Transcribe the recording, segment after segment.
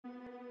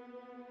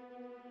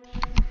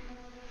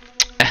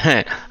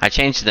I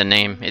changed the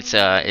name. It's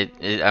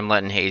I'm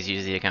letting Hayes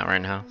use the account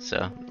right now,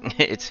 so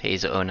it's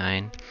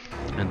Hayes09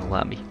 in the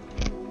lobby.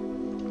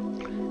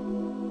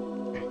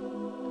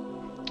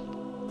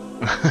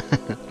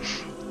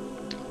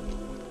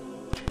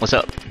 What's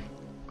up?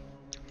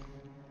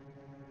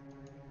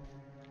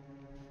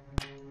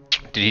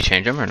 Did you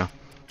change them or no?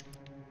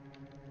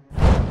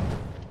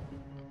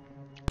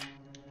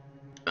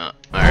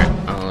 Alright,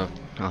 I'll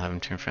have him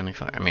turn friendly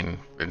fire. I mean,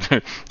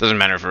 it doesn't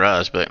matter for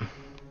us, but...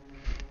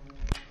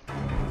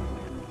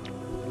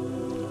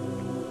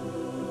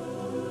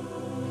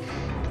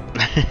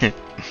 I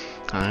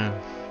don't know.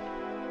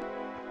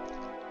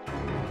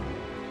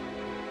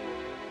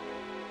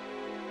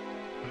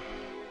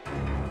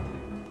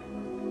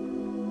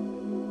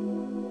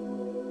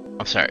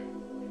 I'm sorry.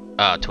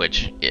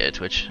 Twitch. Yeah,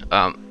 Twitch.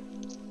 Go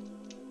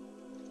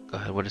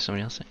ahead, what did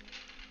somebody else say?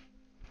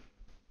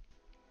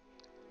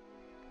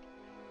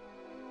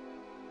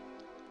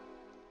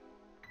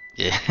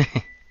 Yeah.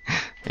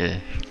 Yeah.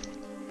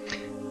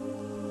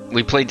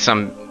 We played a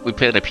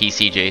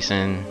PC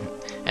Jason,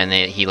 and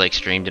he like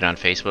streamed it on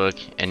Facebook,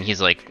 and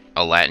he's like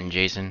a Latin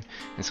Jason,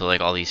 and so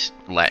like all these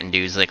Latin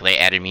dudes, like they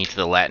added me to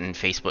the Latin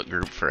Facebook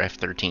group for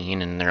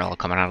F13, and they're all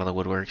coming out of the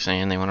woodwork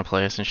saying they want to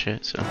play us and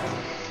shit, so.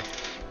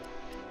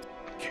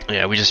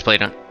 Yeah, we just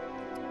played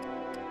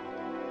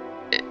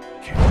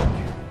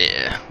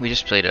we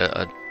just played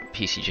a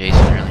PC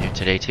Jason earlier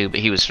today too, but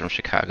he was from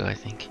Chicago, I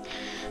think.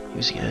 He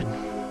was good.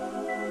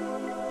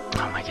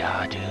 Oh my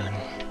god, dude.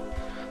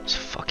 It's a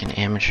fucking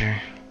amateur.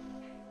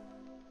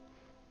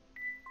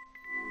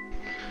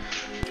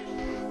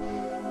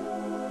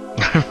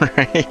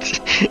 Right?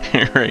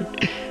 Right.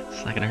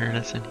 It's not gonna hurt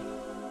us any.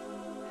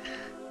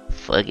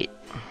 Fuck it.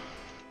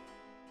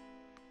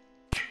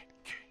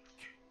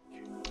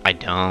 I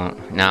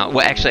don't. No.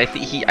 Well, actually,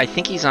 I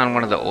think he's on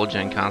one of the old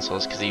gen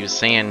consoles because he was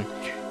saying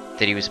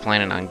that he was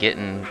planning on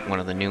getting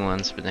one of the new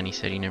ones, but then he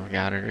said he never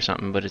got it or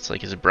something. But it's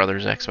like his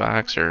brother's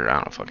Xbox, or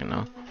I don't fucking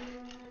know.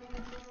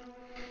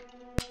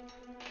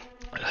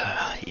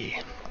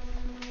 Yeah.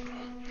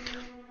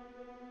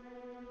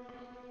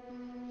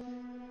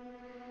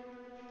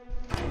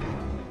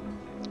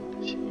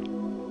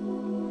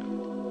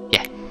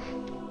 Yeah.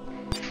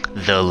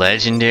 The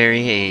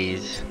legendary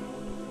Hayes.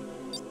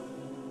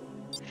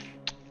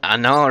 I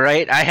know,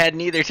 right? I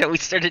hadn't either till we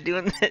started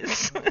doing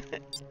this.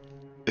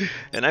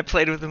 And I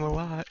played with him a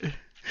lot.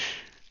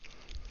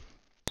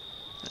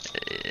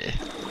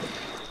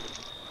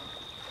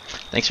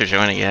 Thanks for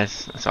joining,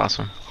 guys. That's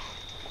awesome.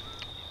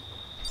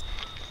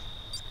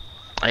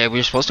 Yeah, we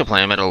were supposed to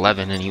play him at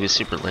 11 and he was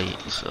super late,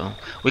 so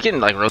we can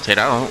like rotate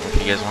out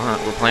if you guys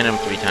want. We're playing him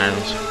 3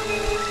 times.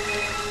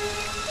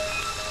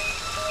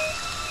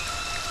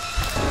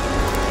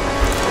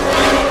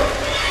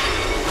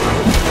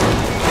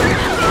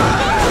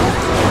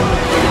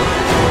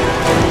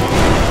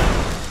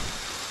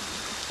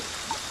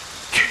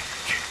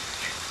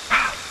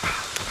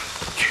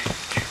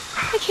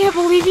 I can't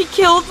believe he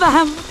killed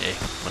them. Hey,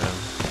 whatever.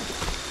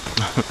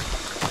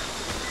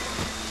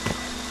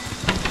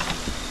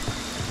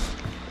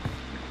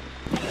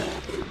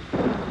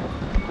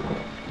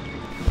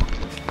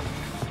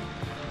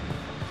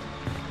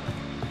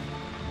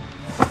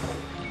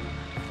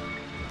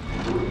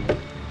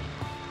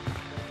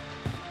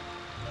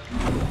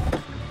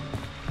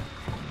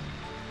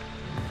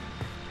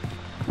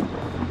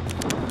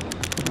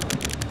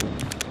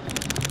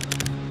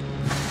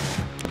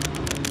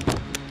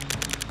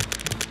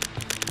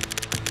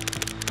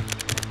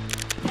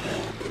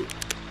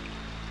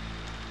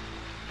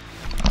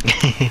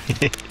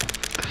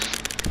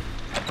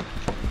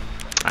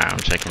 Alright, I'm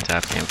checking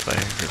top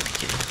campfire.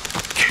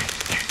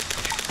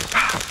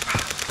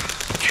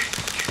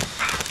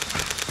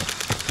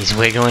 He's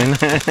wiggling.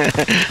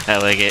 I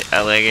like it.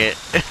 I like it.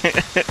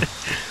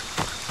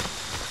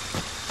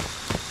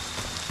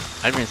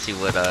 I didn't even see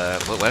what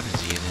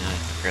weapons he's using. I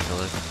forgot to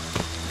look.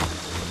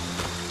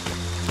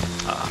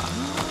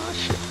 Ah,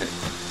 shit.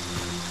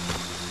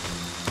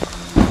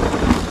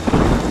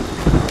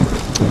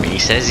 I mean, he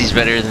says he's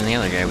better than the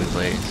other guy we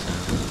played, so.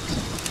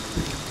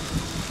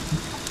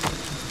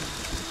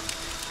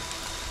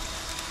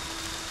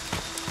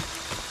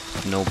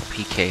 No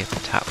PK at the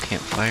top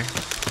campfire.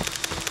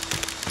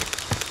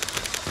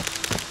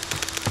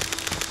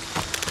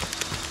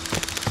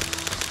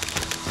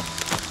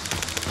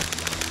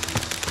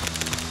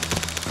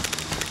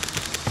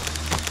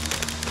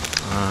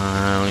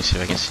 Let me see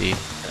if I can see.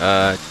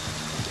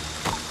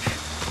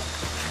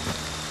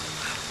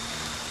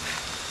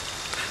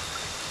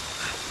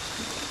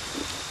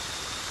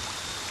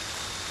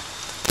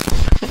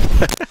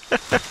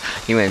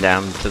 He went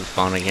down to the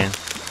phone again.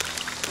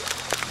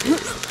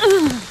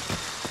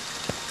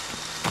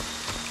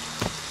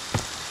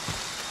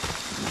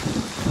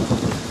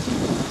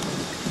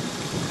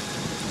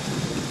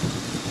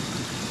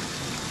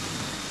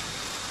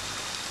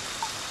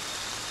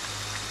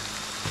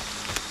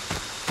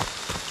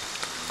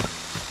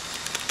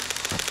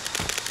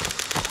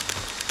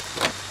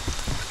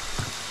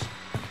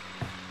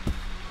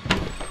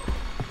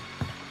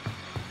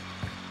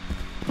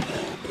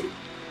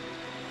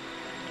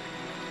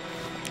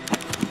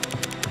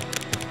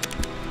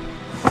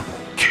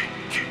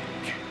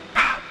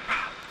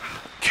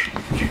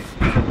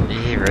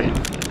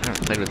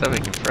 That'll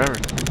make him forever.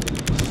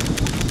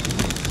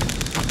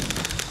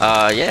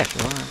 Yeah, if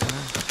you want.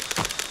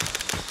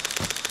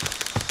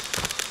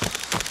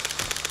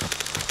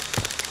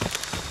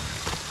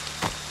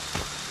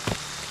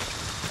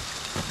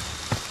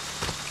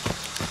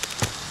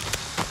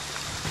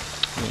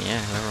 Yeah,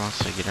 whoever wants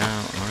to get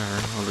out,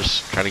 whatever. We'll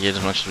just try to get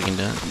as much as we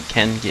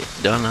can get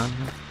done on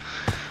him.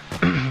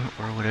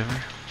 Or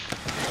whatever.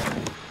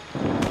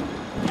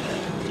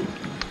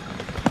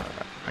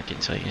 I can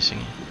tell you a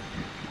second.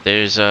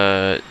 There's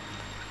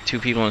 2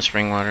 people in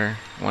Springwater,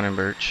 1 in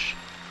Birch,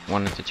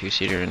 1 at the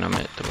 2-seater, and I'm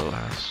at the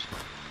boathouse.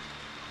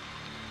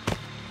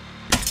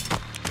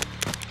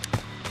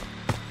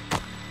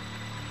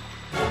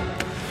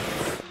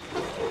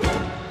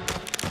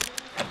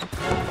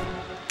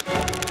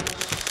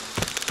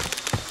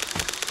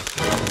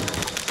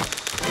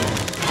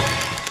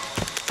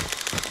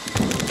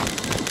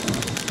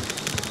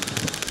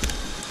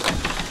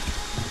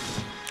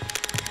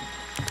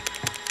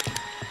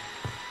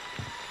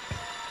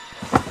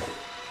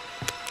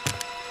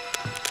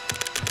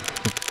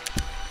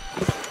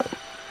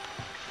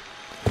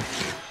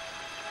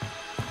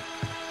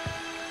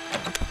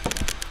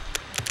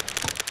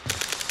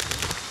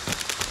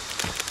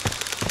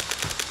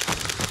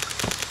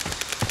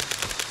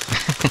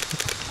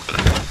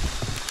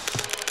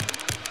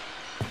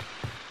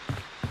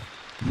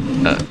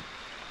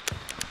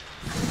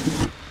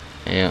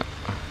 Yeah.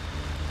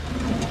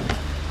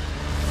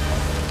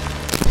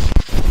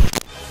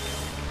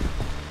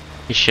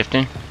 He's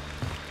shifting.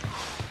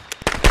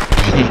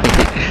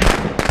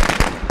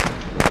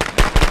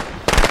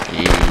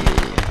 Yeah.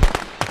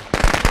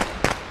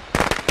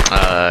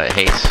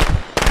 Haze.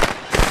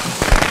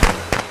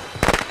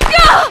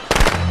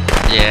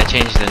 Yeah, I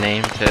changed the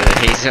name to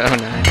Haze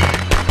 09.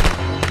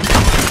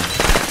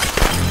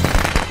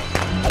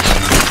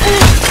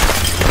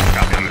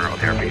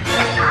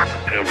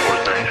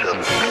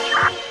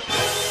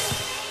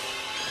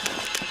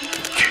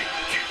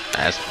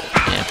 That's cool.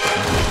 Yeah.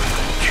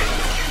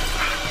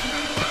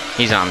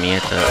 He's on me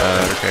at the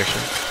repair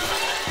shop.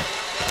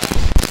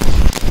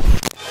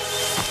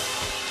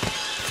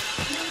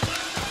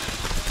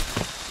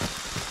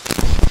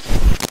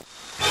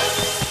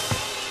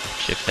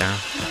 Shift down.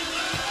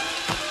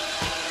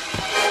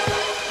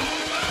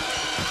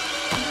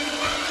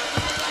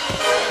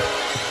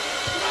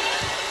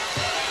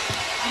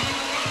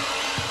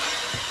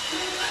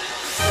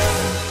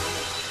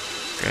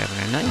 Grabbing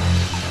a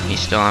knife. He's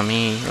still on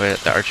me right at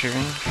the archery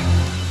range.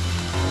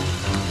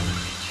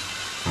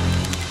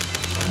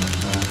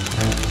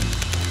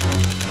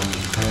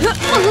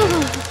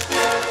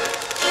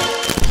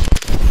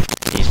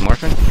 He's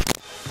morphing.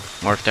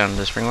 Morph down to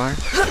the spring water.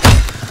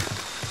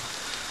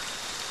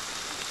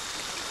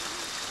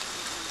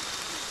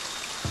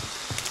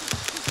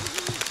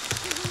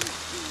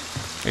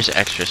 There's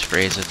extra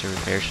sprays at the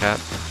repair shop.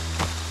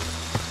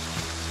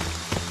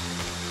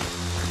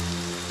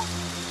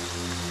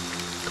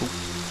 Cool.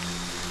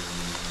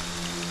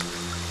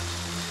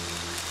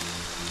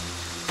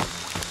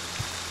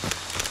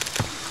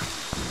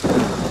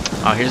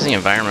 Oh, here's the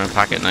environment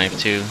pocket knife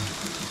too.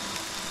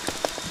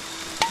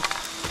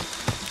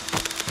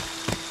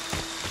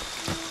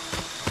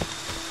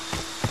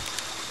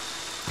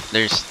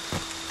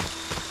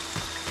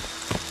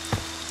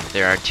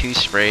 There are 2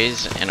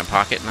 sprays and a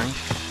pocket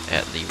knife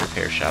at the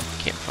repair shop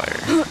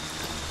campfire.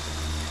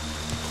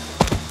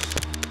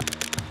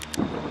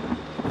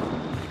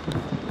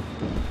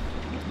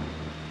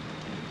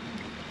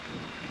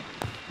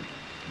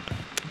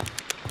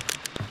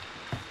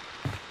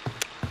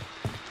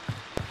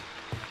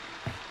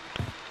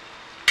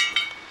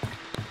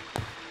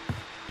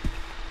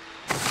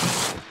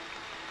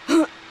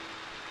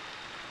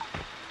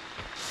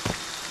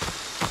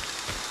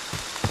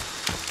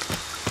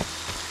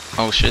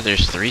 Oh shit,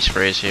 there's 3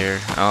 sprays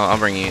here. I'll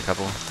bring you a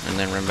couple and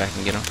then run back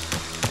and get them.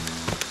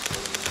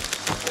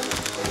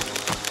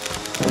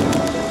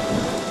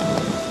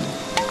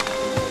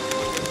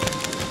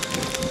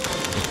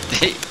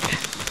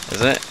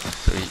 Is it?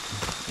 Sweet.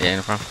 Yeah,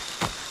 no problem.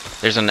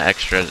 There's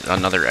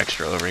another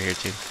extra over here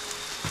too.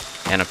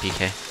 And a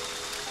PK.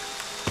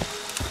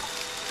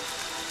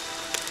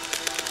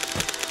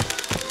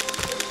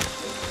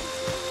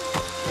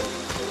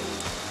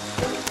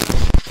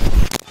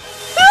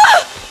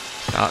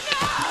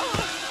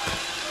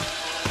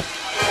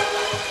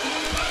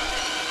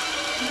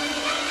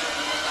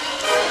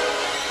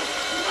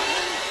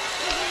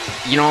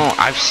 You know,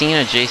 I've seen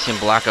a Jason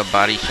block a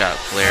body shot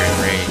flare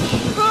in rage.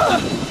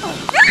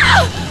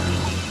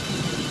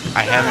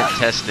 I haven't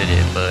tested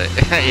it, but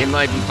it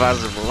might be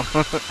possible.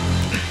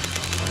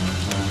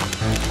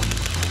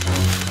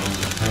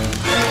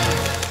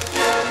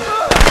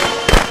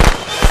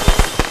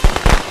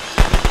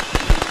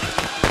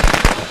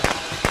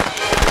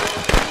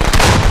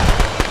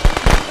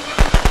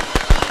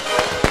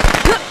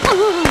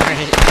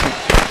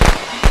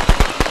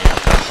 Yeah, I'll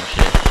toss some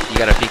shit. You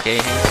got a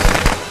PK here?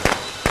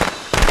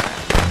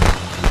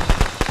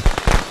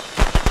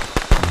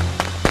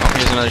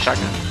 Another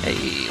shotgun.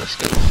 Hey, let's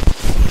go.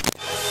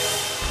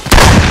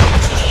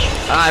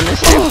 Ah, I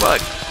missed it.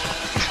 Fuck.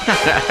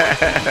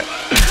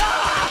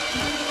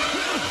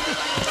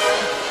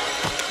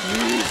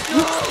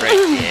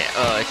 Right, yeah.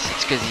 Oh, it's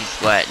because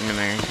he's Latin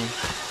American.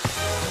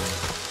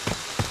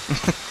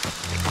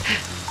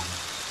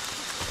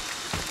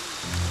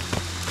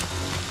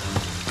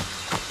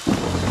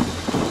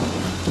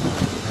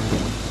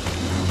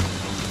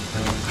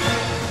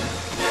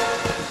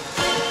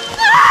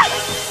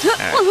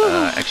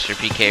 Alright, extra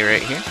PK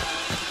right here.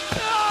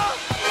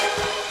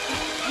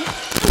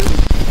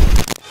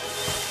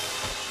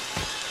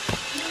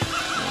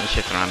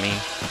 Shifting on me.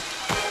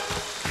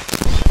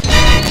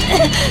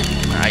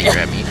 Ah, you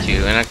grabbed me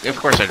too, and of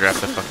course I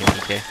dropped the fucking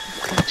PK.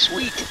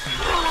 Sweet.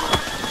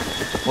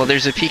 Well,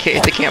 there's a PK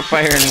at the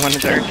campfire and one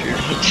at the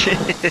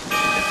archer.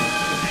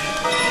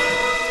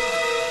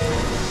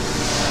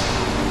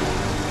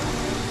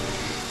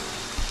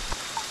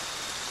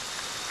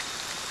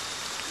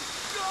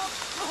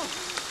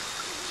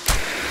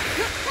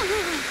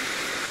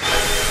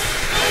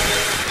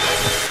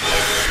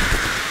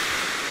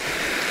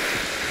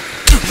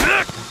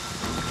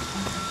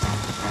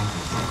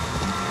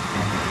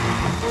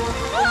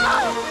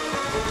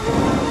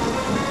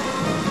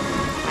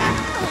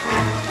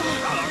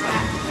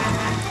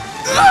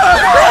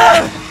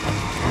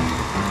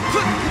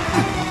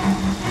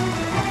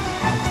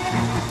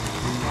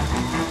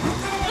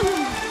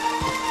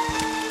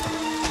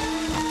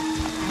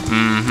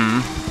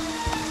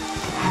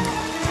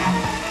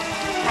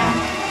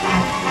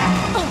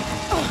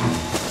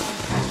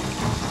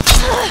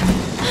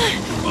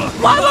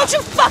 Why won't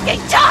you fucking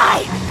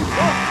die?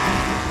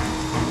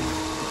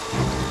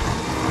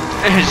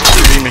 There's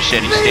three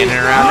machetes standing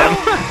around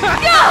him.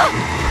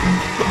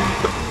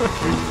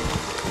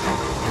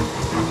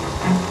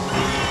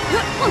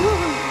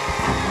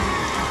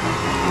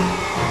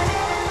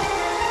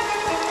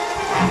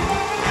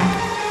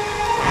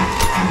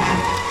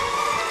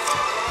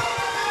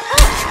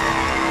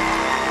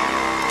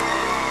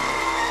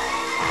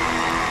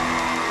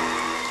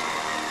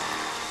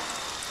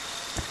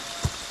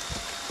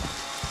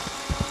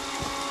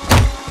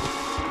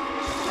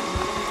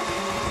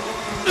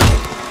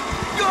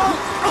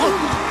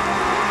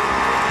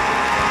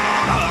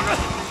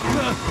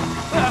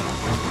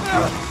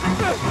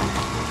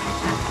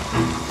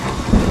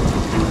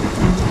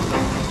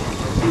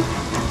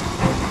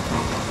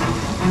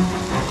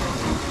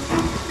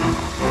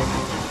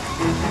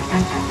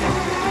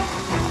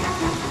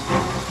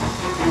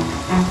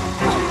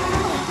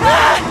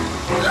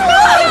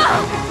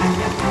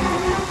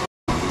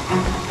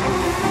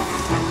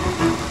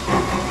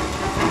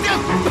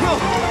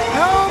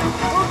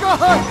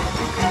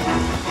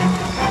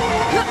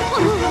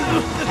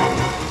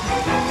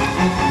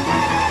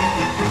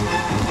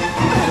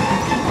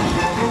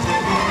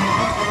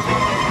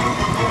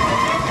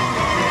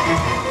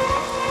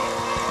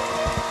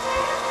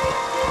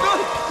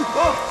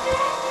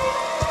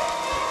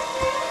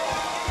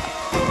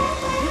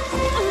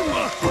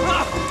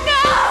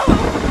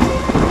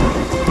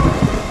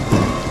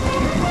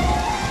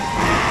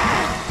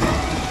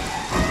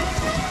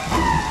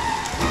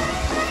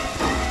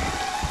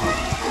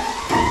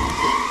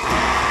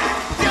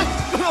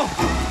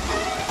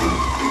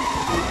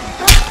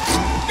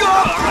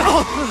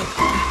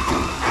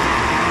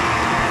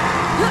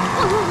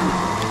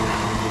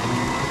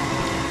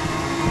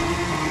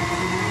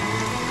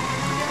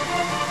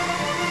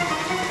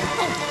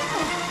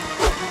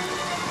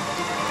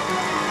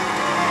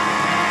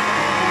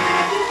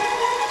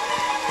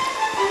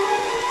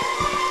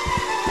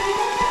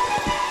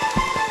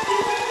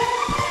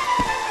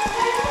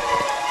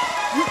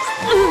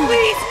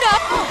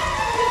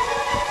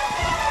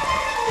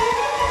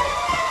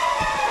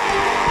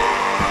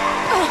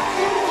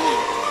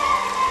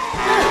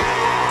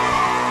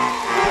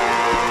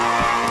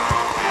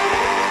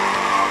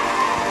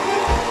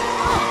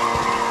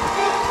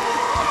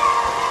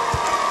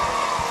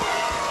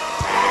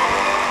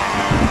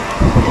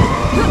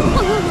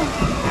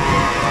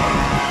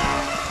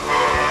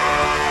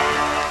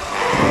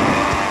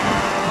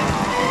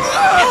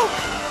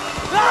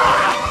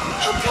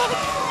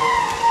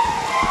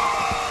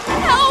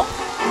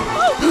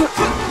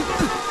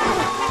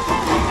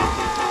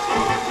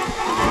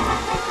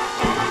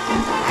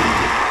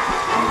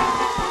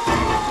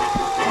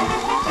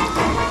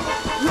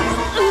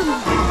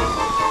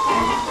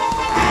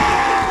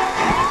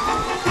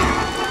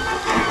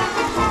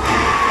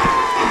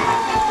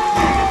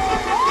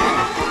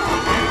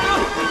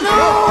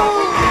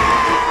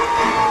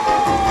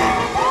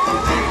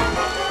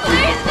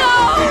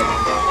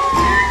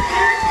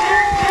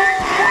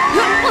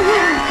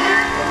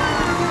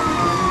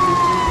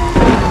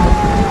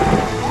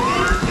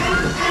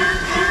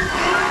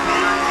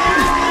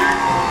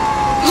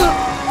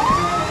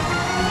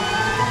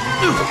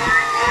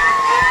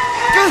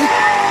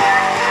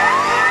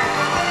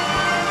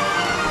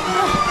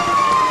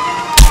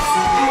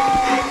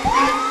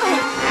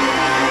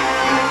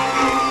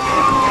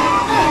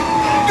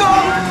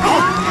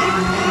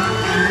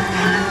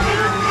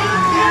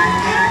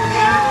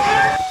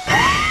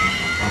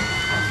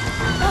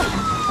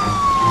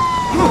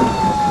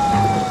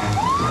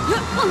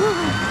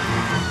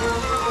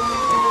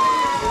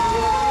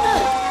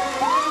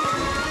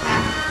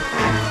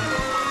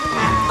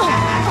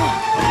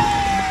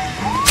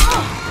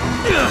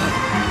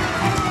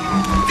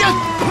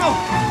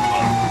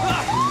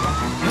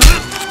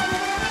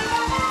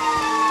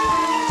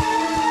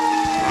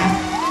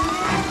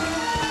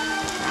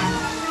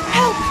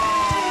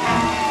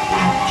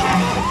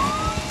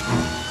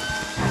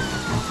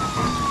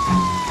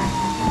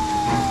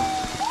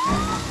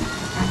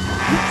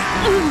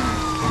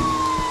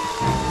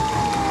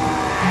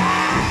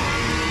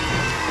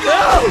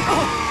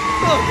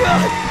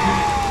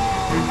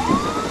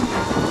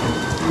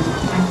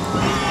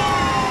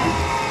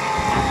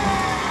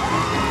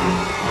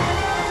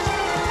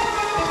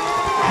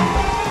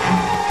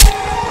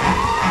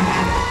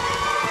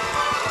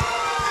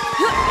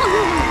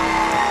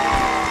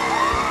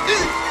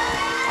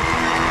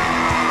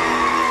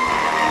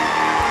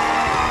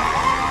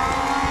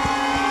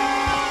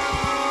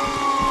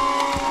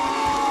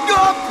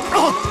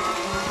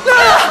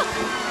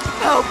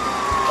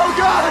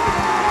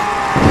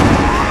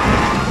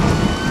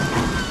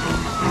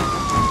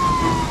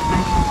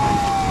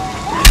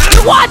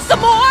 Want some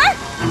more?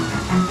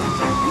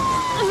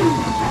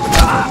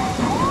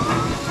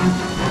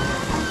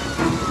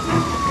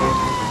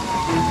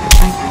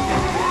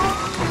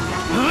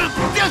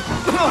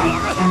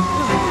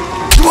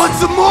 You want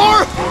some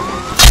more?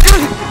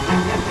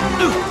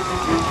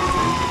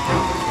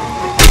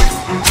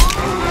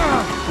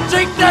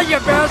 Take that, you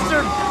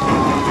bastard!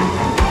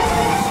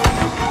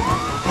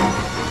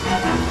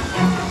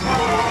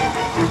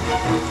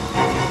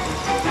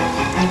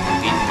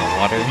 Eating the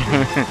water.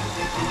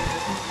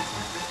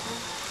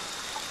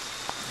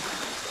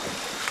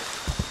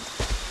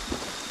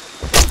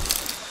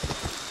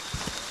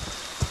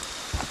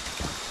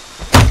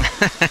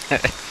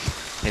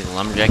 He's a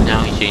lumberjack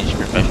now, he changed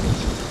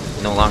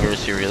professions. No longer a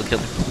serial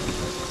killer.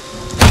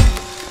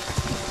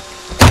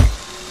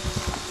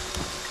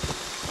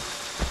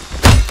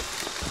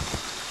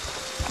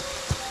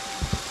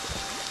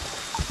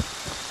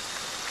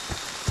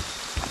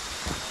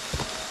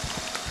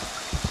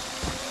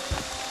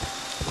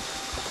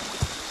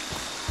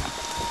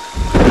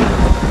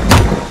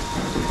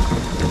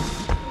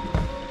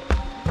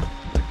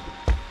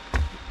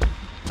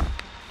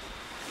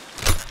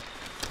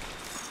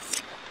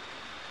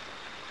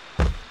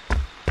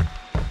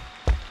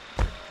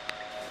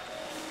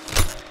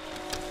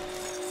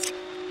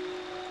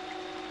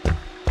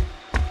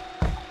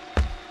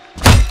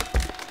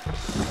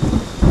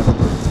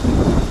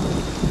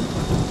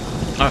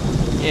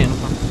 Yeah, no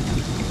problem.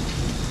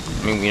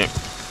 I mean, you know.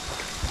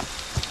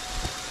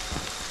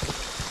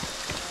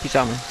 Peace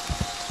out, man.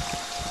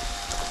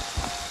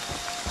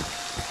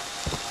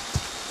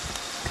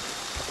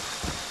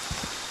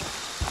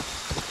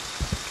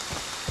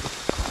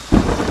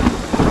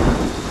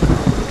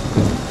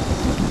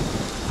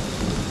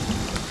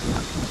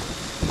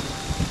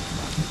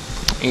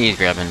 He's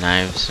grabbing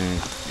knives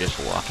and just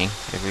walking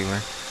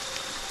everywhere.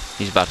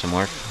 He's about to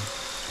morph.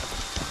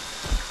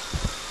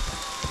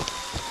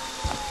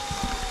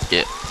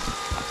 Yeah.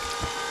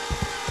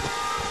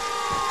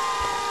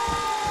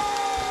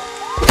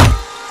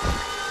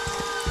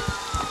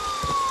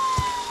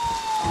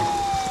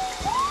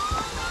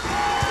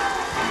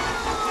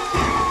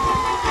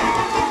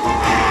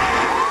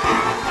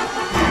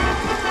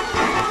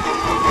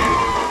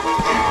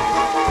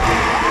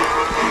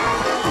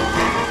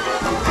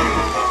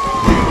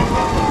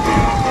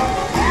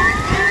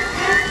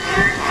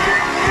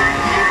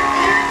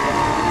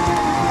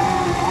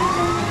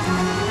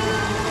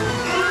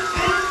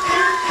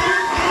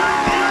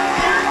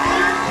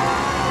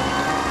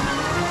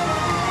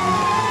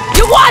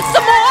 Want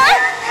some more?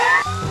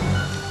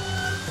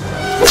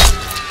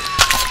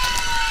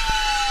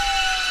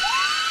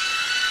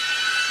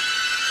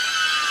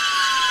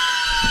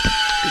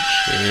 Good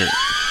shit.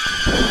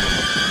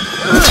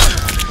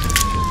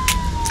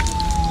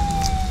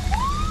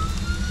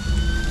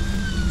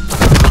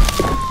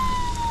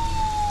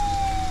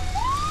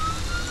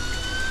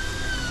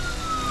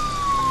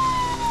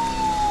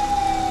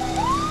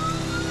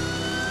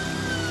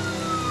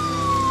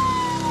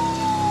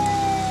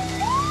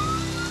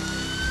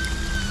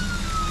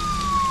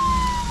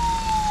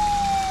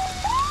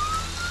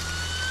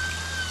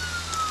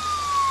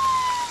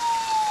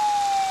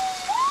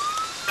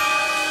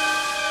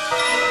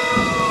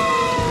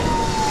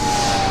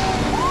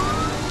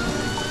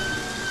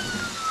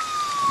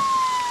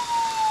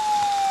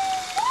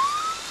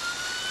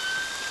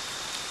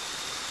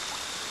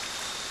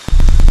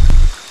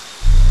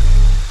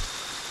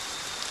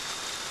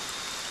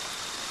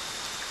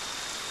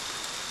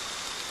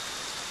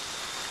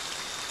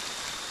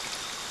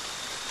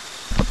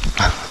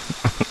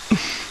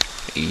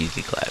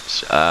 Easy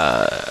claps.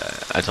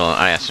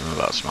 I asked him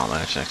about small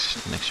match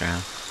next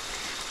round,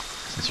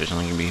 since there's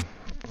only gonna be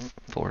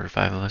 4 or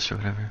 5 of us or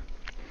whatever.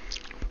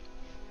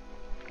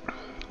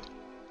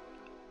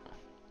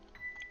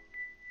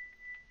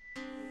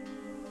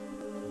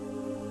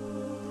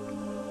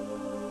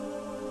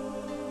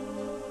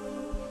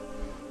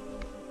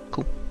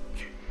 Cool.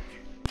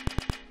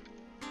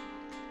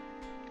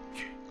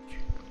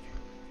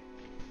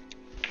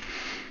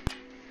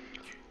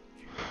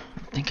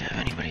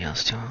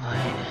 else to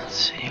invite? Let's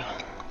see.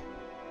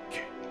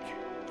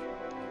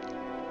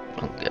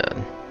 Oh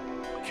god.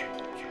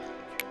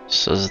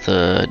 This is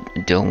the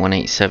Dill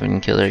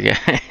 187 killer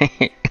guy.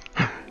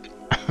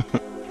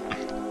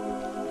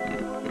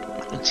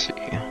 Let's see.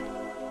 Yeah,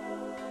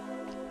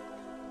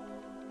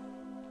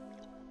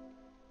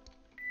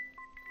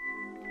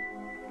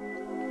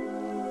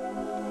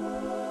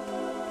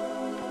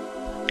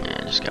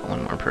 I just got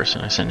one more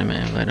person I sent him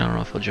an invite. I don't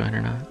know if he'll join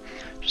or not.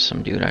 Just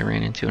some dude I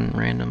ran into in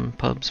random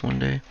pubs one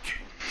day.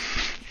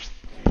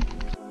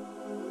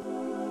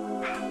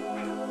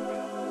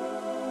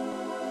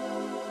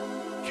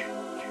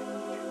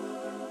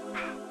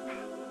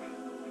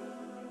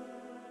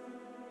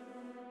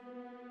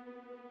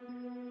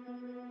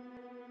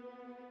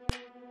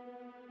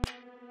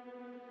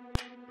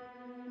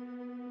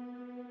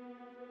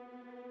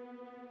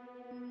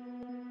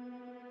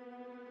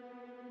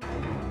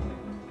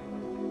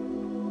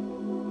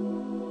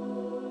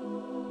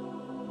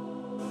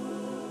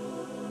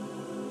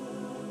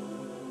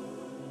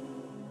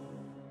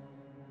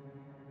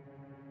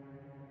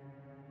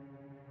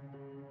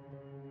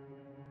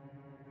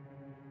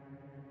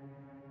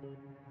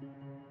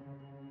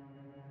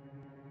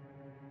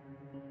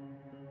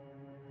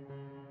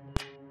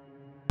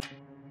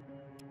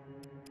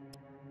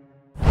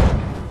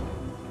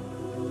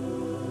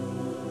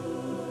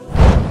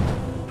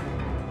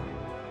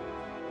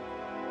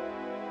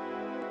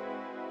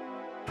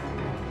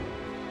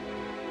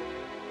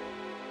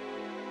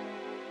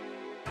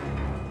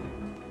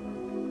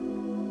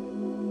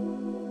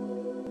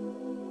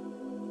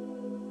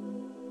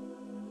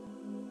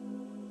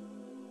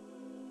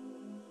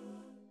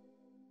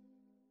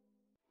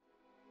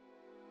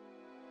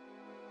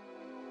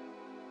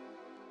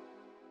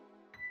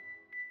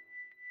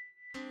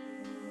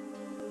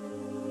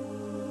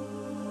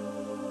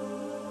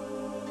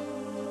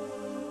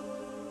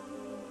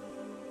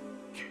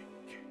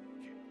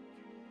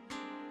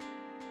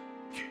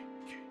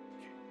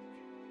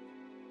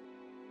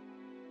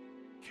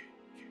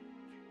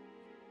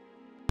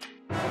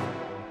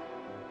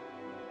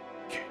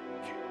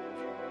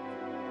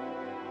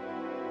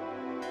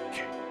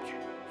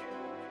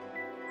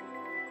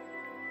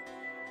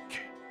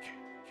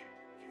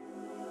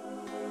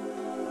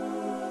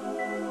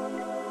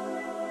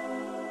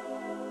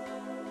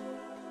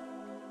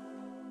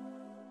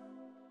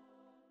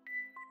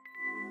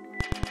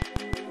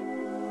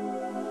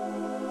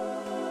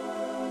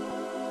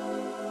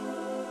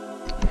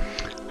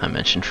 I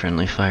mentioned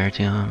friendly fire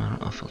to him. I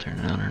don't know if he'll turn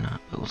it on or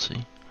not, but we'll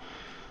see.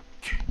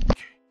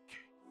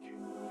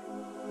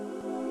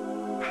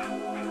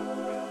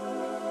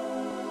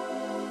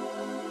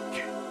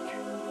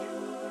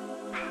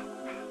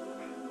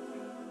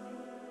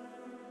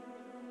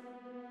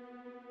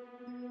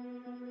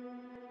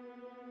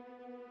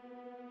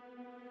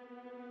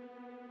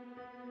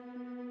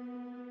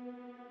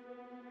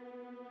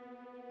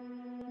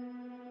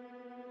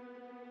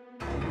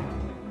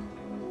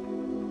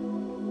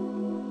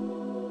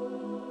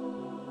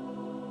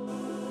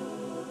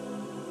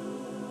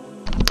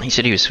 He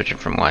said he was switching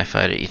from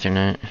Wi-Fi to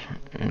Ethernet,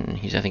 and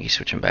I think he's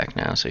switching back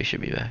now, so he should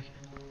be back.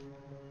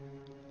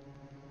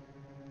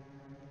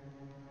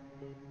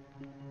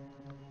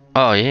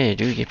 Oh yeah,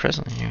 dude, get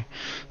presently here.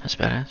 That's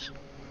badass.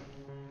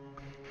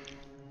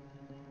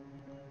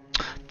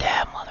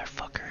 Damn,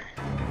 motherfucker.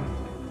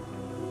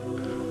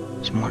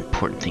 There's more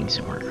important things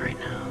at work right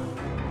now.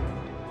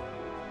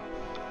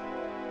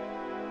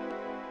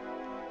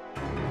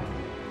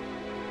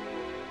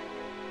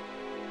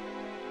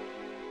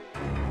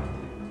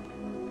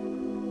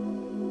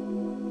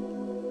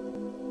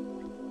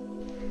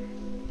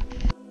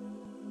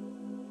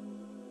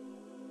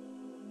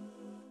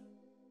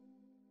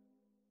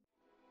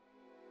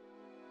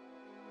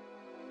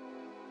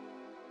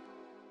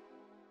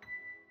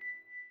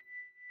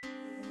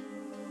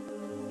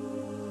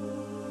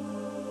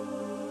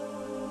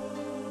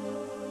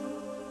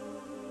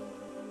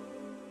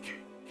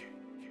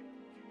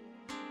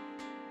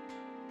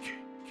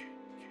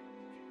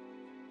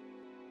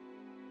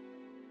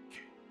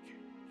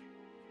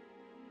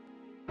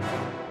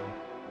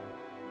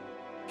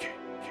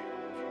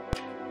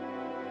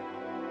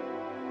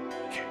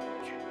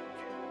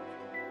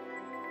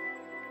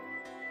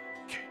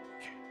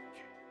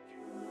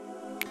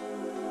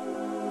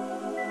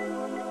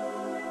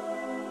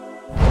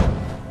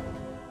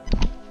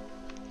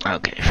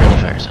 Okay,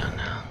 friendly fire's on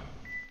now.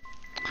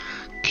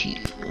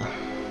 Cool.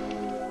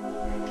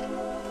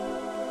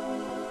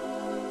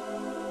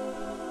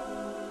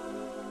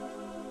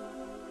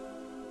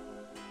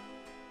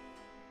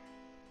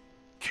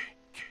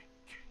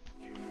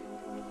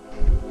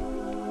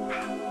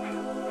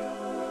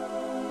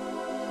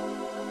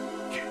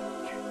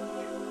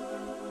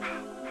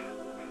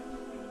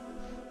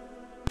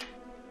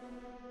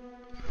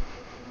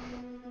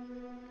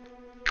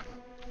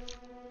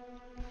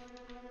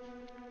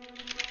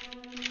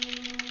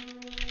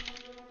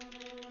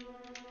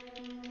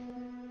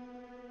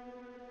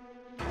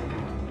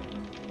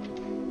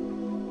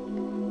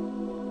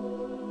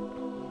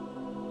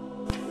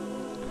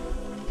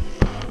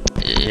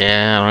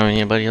 Yeah, I don't have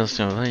anybody else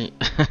to invite.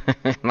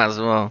 Might as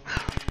well.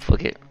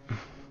 Fuck it.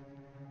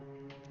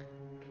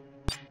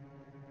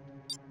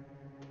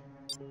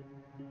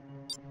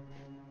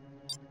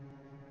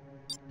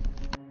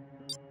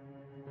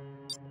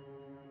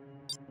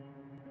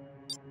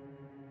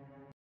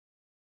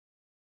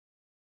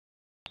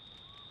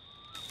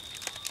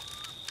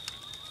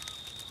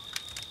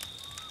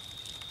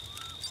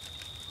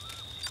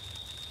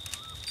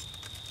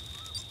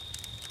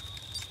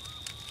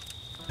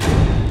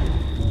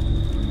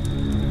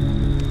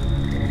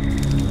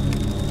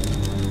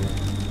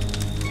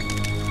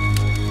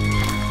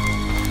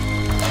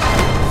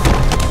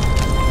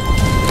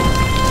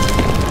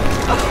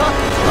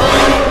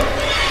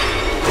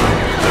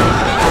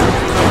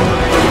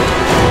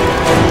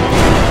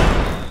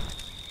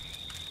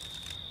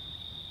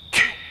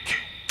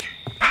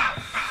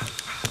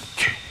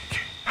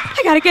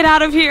 I gotta get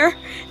out of here.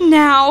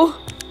 Now.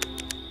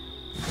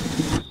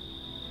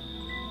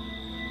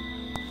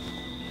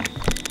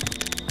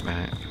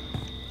 Right.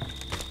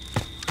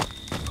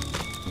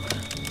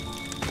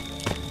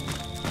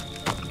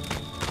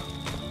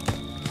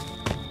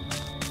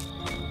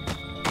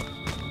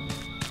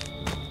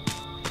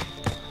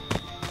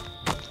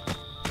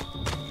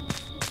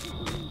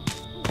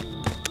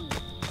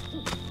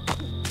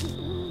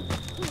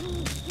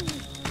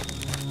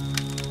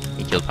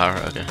 He killed power,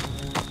 okay.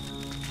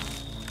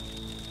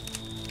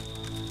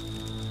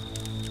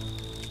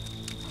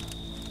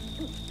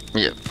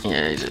 Yep,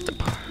 yeah, he's at the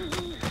power.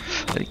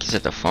 I think he's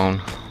at the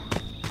phone.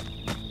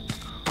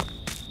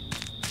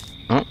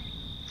 Oh.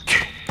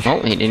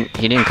 Oh, he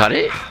didn't cut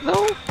it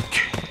though?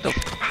 What the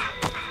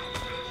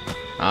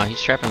oh,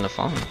 he's trapping the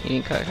phone. He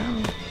didn't cut it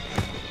out.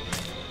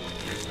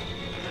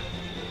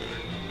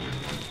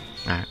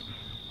 Alright.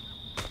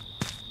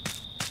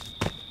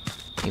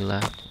 He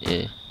left,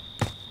 yeah.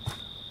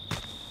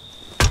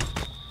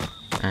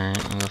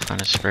 Alright, I'm gonna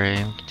find a spray.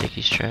 We can take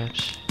these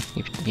traps.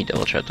 He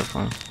double trapped the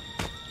phone.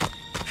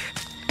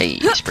 Hey,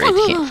 he sprayed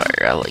the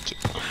campfire. I like it.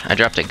 I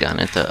dropped a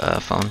gun at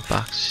the phone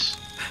box.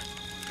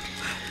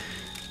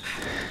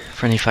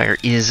 Friendly fire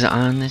is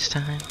on this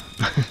time.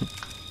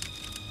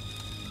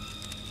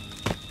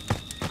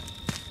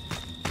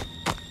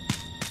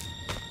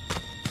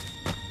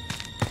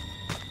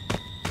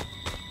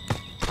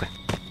 Okay.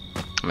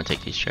 I'm gonna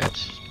take these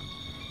traps.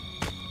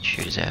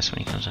 Shoot his ass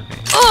when he comes over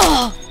here.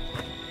 Oh!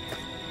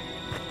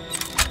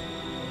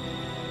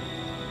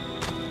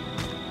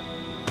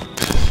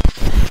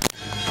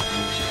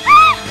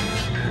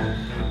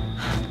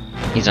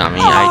 He's on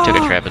me. I took a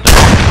trap at the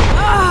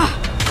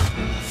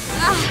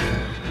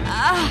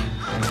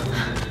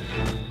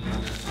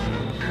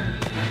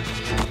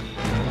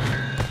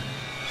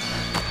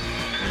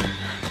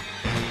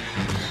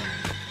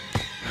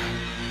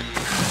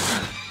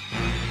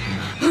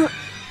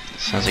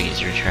sounds like he's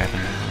retrapping the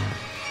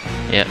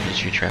phone. Yep, he's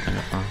retrapping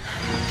the phone.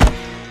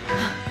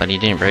 But he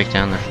didn't break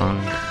down the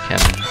phone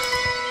cabinet.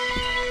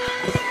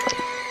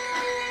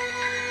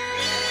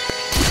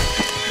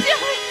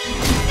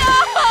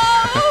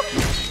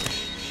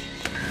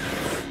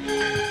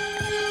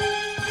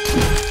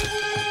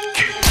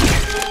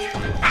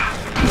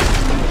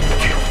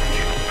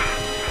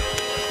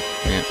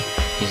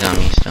 He's on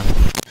me still.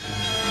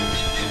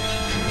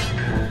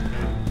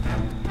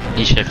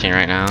 He's shifting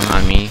right now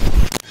on me.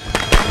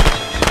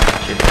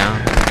 Shift down.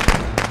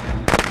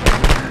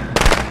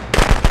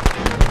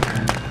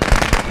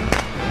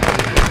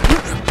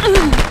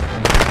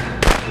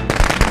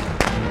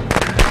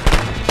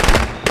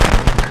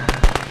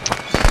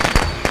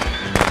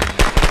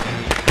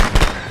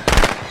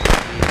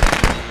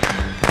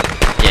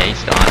 Yeah, he's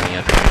still on me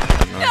up here.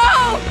 Up north.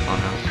 No! Phone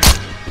house.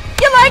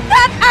 You like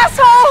that,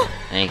 asshole?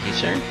 Thank you,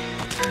 sir.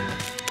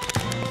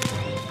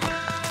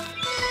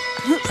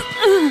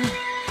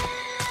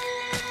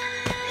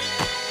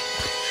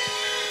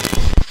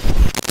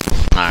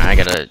 Alright, I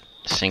got a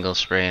single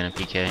spray and a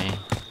PK.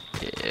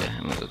 Yeah,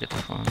 I'm gonna go get the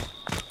phone.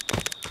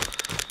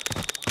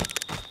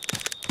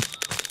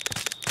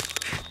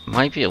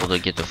 Might be able to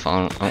get the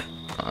phone. Oh,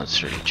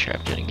 it's already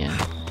trapped it again.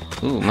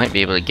 Ooh, might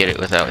be able to get it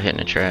without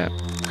hitting a trap.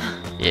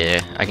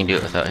 Yeah, I can do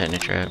it without hitting a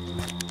trap.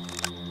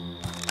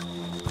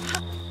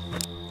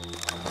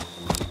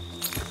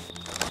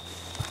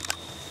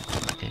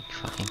 Big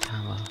fucking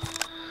combo.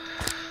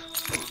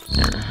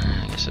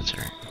 I guess that's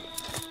alright.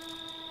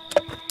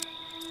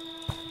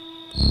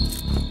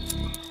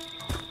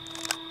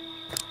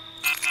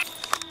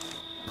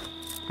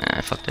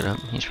 I fucked it up.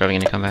 He's probably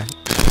gonna come back.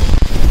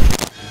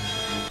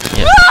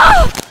 Yep.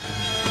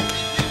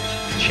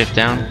 Shift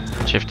down.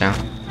 Shift down.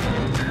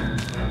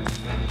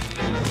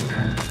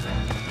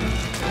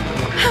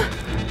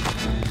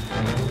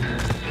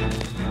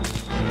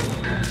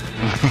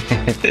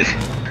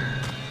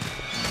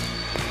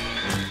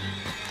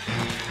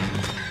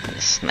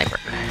 Sniper.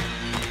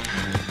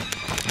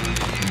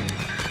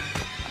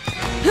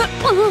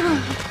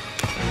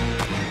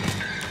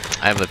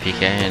 I have a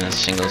PK and a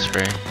single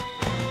spray.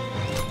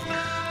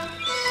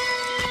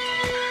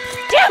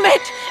 Damn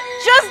it!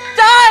 Just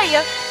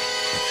die!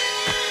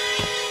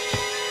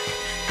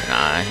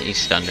 Nah, Nah, he's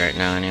stunned right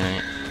now anyway.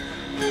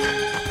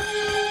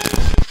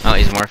 Oh,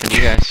 he's morphing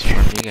you guys.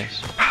 Morphing you guys.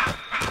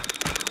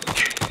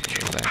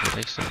 Go back and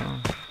fix the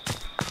phone.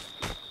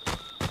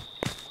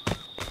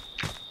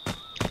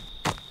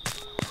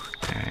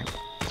 Alright.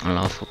 I don't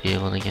know if we'll be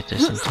able to get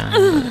this in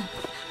time,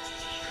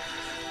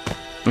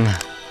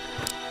 but...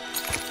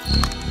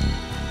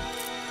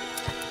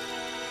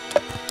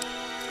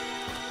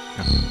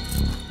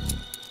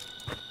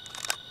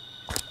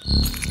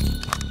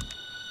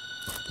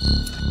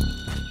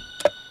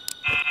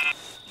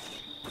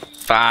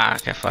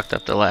 Fuck, I fucked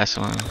up the last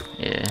one.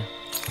 Yeah.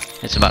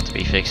 It's about to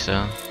be fixed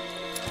though.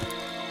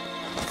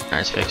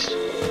 Alright, it's fixed.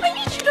 I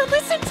need you to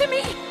listen to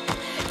me.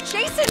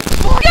 Jason's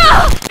boy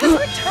has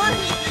returned.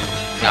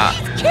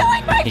 He's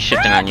killing my He's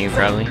shifting on you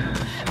probably.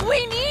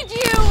 We need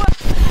you. Oh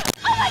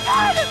my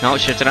god. No, it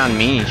shifted on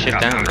me.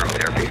 Shift down.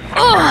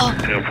 Oh.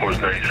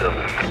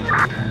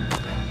 10-4-97.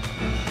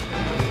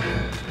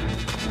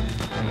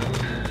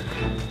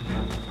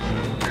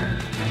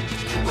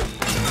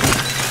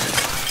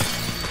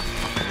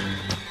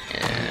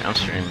 I'm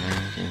streaming.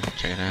 You can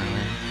check it out,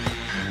 man.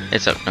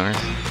 It's up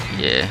north.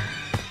 Yeah.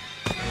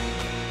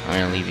 I'm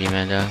gonna leave you,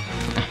 man, dog.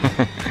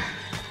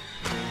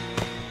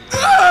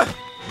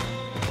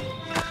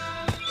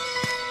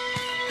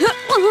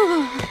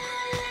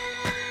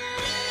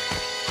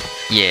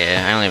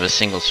 Yeah, I only have a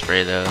single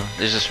spray though.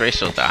 There's a spray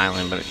still at the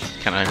island, but it's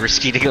kind of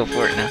risky to go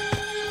for it now.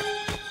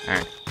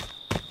 Alright.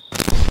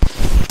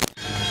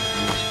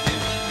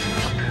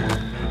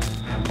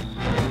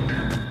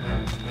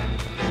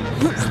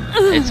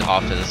 It's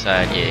off to the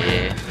side,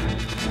 yeah.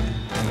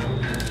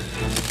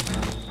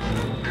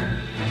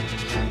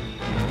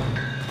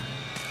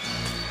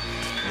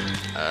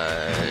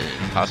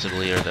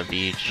 Possibly, or the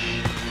beach.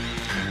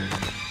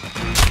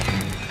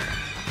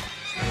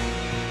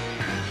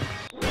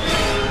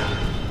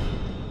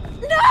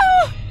 No!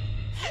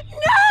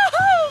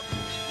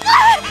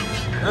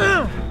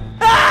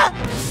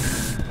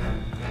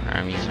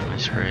 I'm using my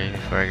spray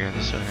before I grab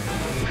the soda.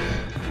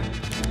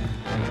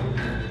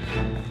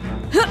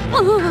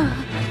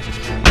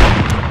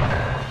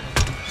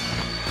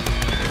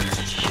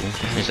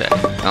 Where's that?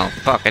 Oh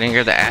fuck, I didn't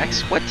grab the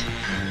axe? What?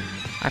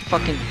 I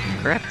fucking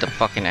grabbed the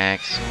fucking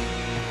axe.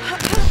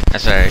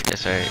 That's alright, we're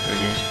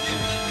good.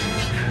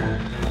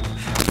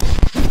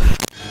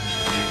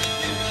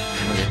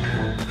 Okay.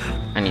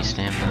 I need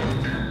stamina.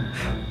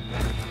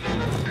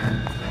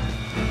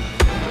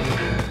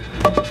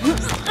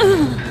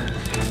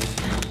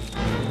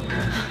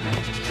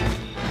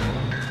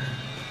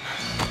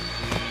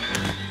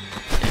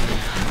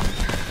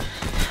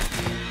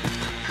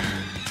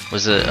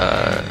 Was it,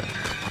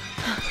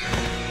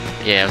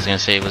 yeah, I was gonna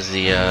say, was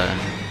the,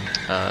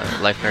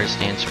 lifeguard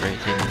stand spray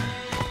too?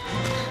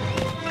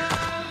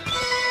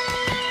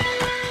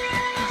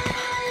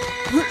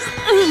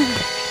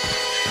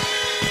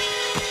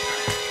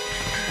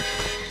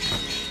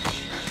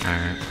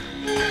 Alright.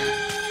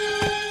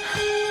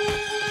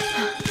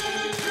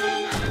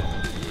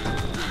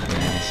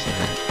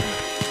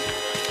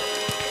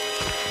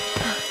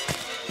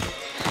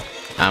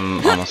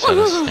 I'm almost at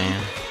a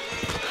stand.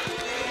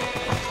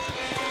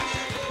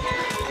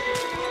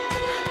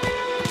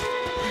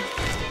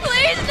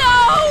 Please no!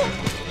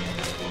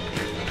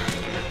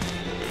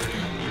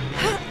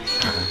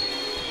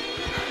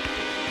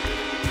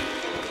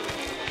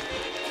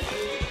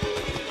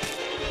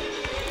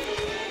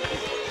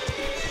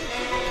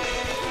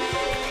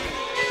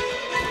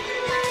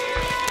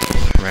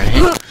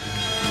 Ready?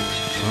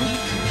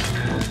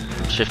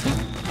 Shifting.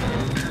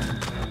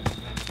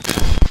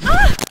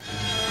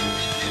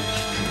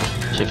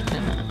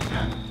 Shifting.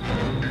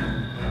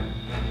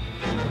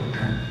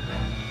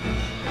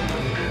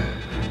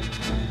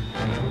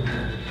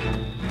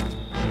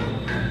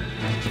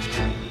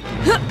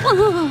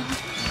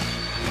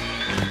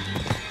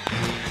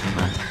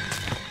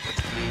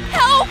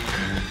 Help!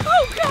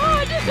 Oh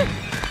god!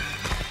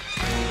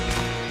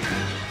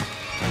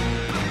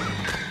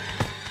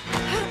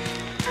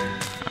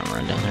 I'm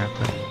running down there real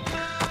quick.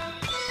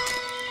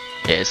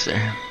 Yeah, it's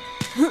there.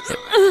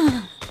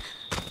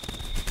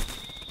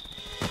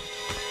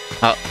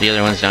 Oh, the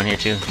other one's down here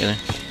too. The other.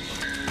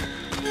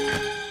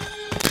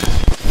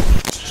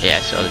 Yeah, I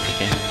saw the PK.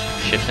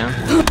 Shift down.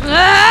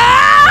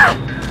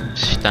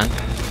 Stun.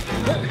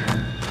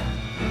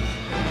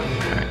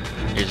 Alright,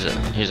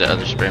 here's the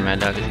other spray mad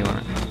dog if you want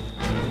it.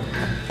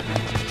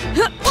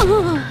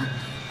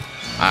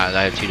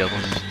 I have 2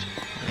 doubles.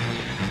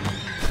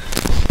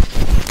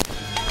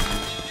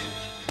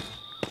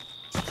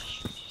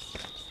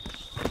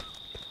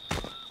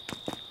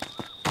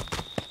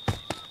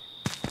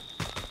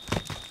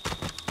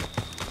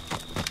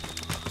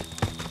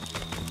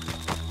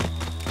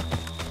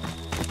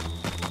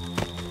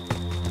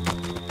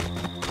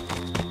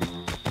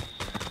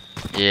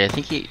 Yeah, I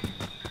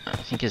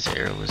think his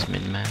arrow was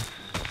mid-map.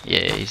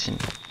 Yeah, he's in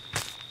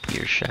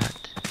earshot.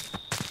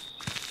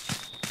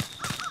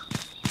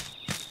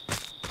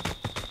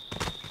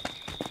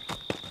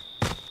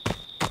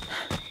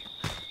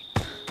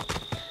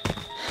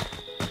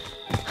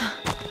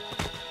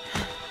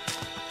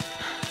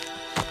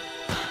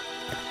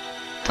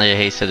 Yeah,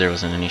 he said there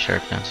wasn't any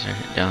shark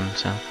down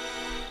south.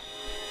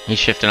 He's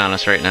shifting on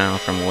us right now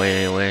from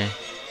way away.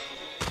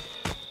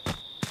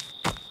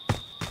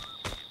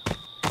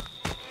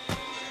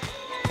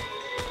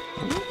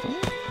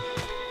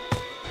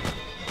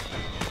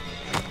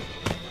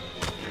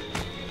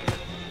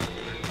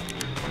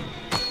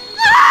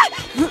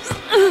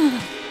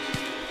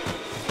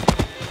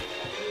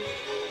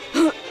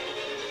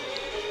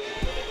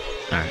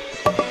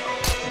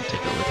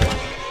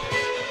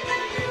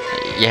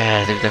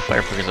 Yeah, the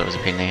fire poker is always a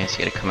pain in the ass.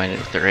 You gotta come at it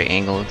with the right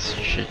angle. It's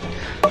shit.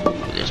 Ooh,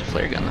 there's a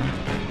flare gun though.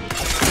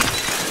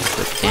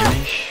 Quick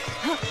damage.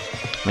 I'm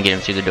gonna get him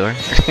through the door.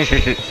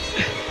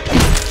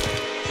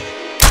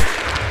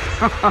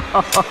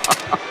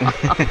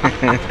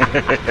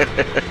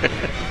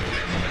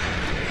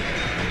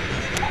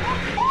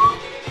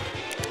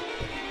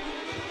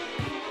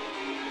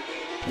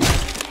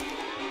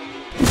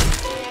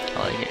 I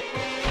like it.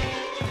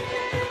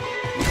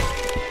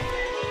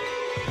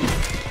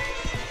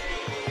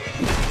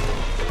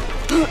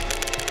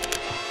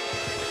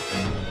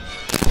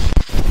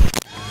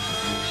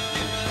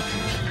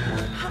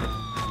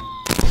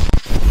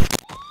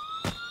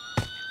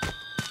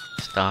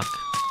 Stock.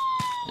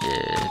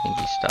 Yeah, I think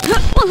he's stopped. No!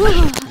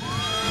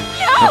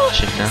 Oh,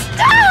 shift down.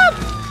 Stop!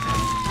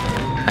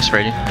 I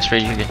sprayed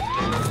you. You're good.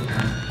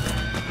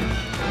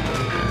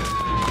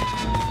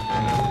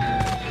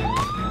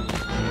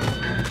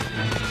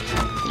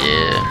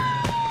 Yeah.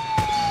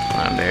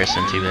 Not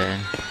embarrassing too bad.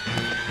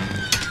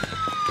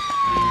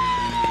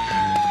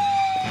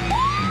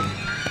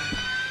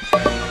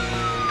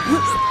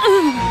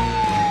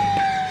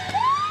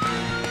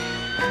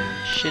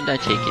 Should I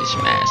take his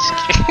mask?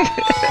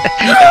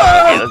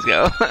 Okay, let's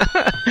go.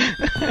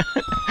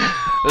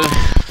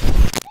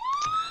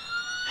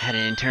 Had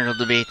an internal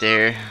debate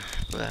there,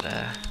 but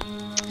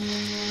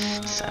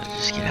decided to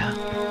just get out.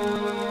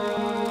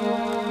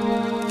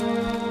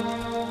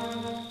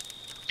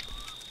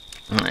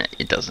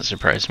 It doesn't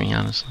surprise me,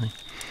 honestly.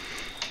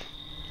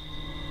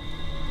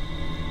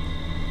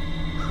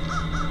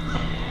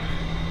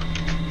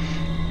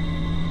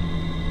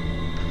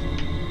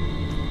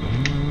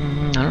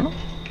 I don't know.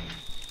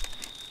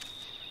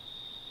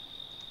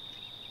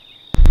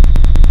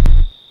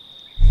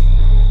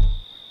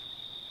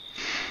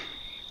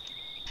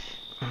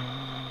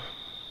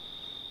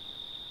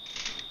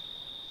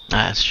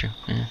 That's true.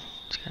 Yeah,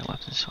 it's got a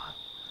weapon swap.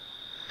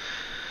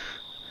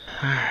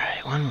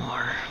 Alright, one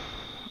more.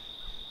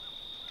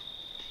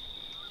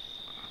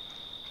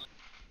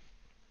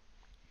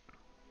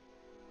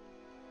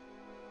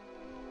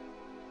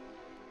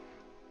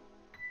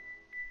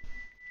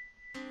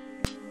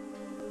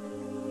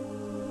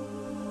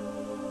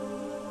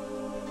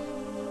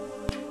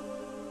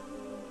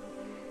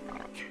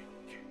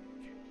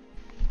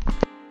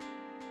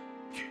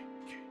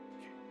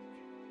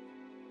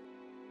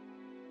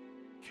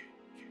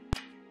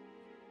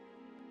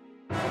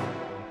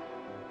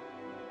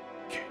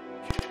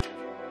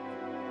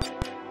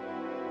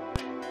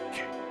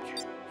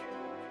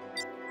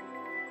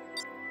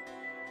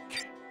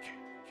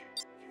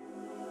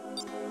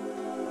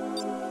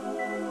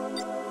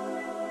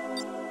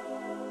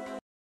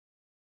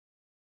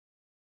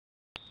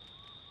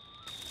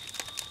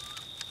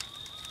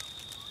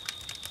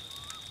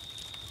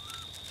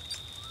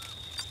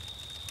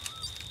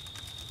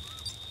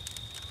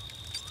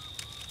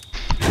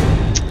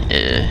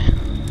 Yeah.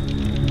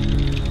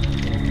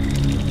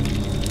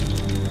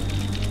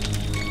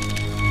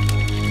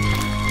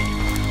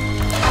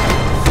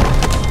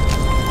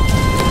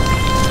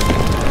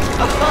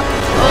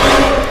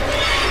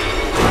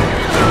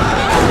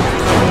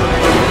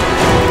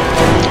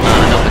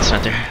 No, it's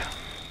not there.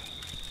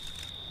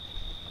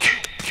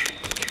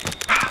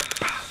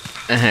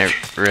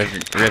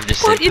 Rev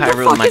just What said, in the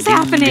 "Pyro, fuck my is dude."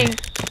 happening?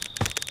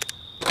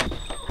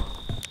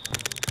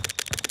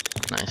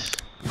 Nice.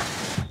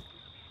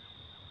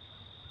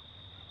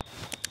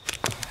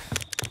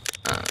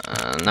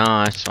 No,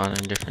 I spawned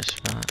in a different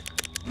spot.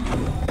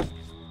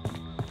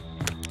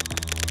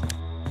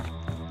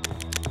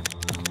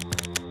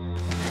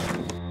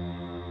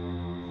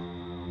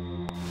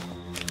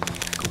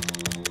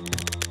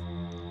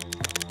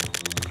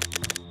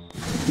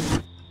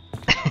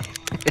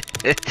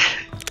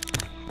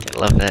 I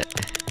love that.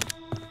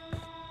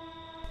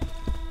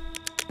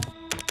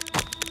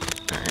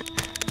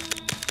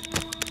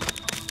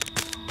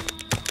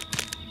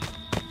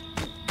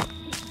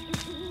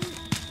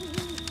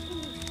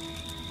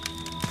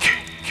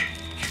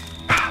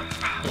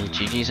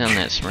 GG's on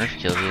that Smurf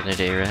kill the other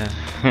day, Rev.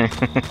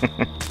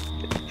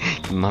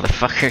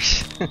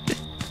 Motherfuckers.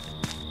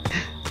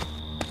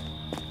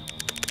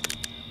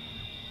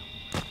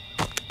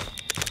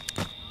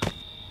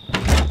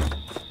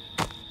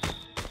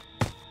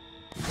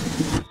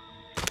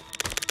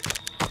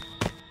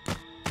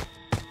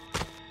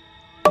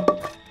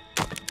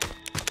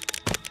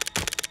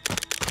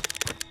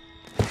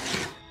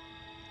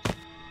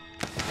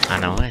 I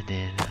know I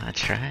did. I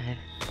tried.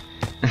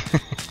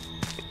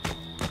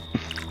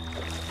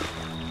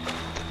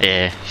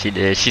 Yeah, she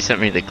did. She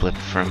sent me the clip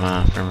from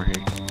her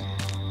recording.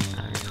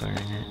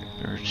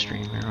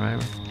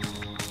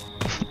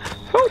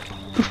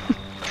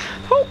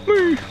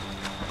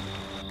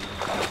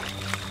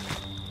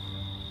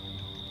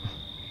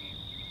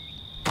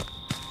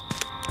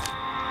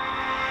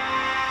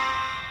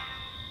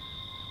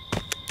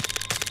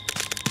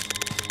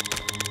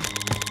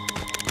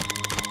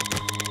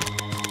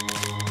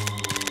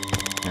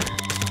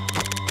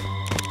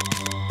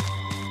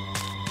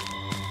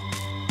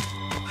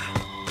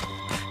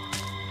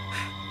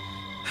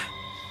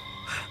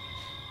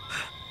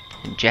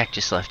 Jack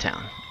just left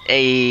town.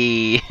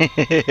 Hey,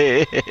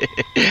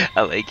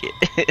 I like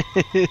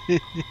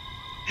it.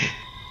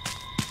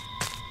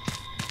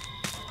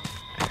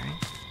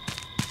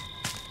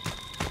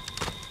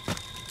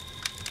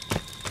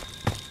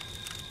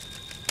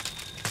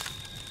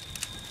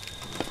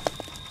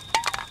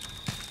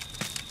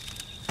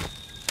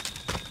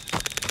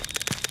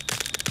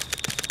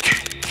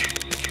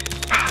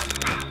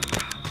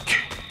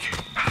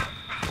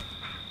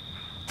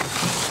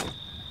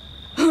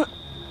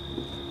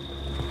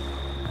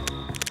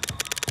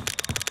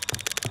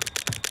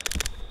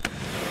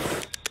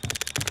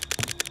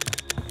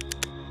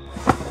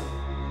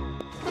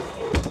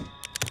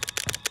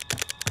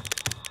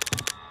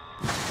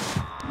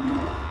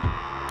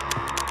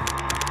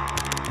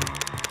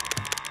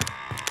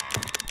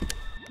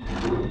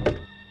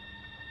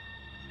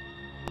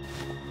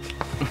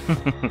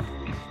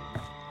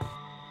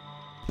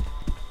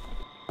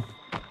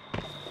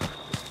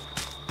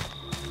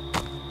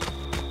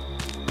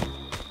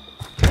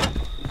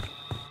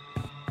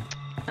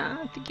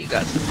 I think you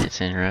got some hits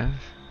in, Rev.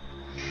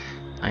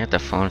 I got the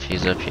phone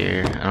fuse up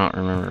here. I don't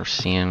remember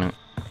seeing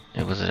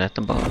it. Was it at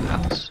the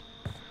boathouse?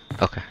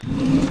 Okay.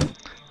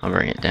 I'll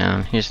bring it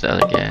down. Here's the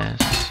other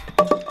gas.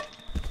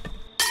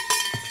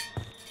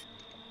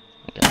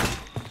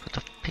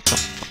 Pick the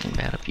fucking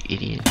bat up, you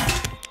idiot.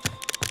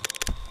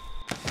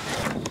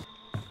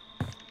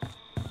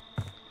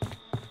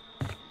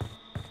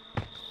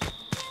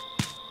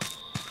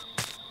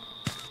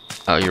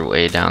 Oh, you're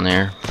way down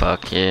there.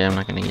 Fuck yeah, I'm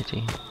not gonna get to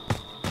you.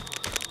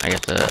 I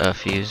got the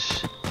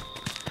fuse.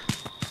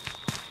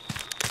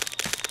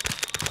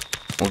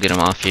 We'll get them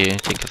off you.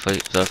 Take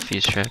the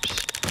fuse traps.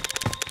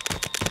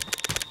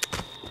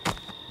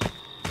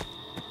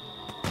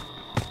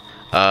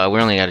 We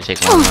only got to take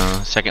one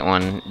though. Second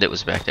one that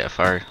was back that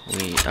far,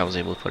 I was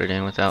able to put it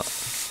in without.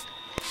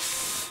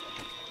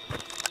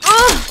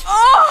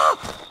 Oh,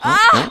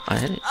 no, I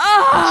hit it.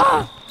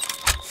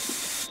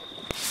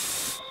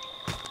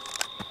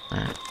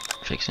 Alright,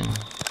 fixing.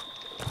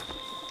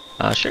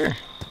 Sure.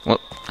 Well,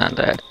 not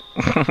that.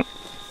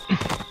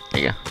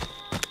 There you go.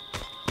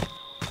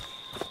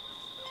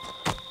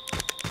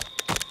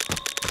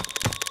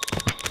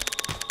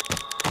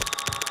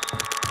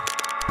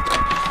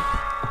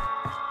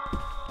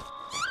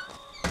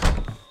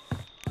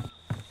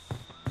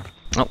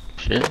 Oh,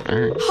 shit.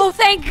 Alright. Oh,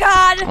 thank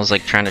God! I was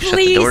like trying to shut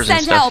the doors and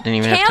Please send stuff. help. Didn't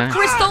even have Camp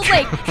time. Crystal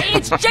Lake.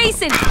 It's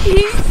Jason.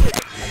 He's...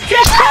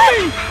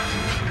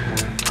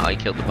 Oh, he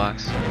killed the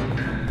box.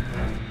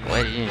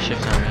 Why did you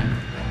shift already?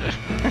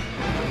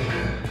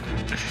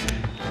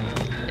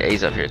 Yeah,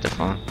 he's up here at the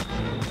phone.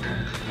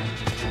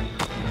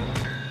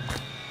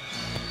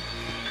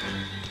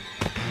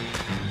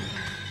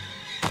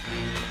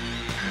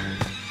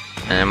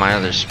 And then my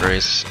other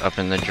spray's up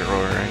in the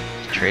drawer. I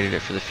traded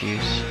it for the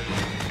fuse.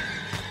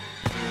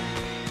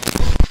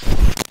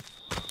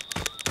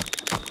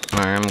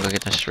 Alright, I'm gonna go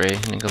get the spray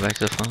and then go back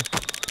to the phone.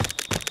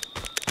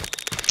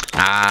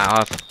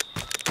 Ah,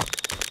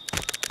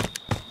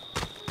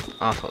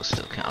 off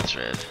still counts,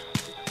 Rev.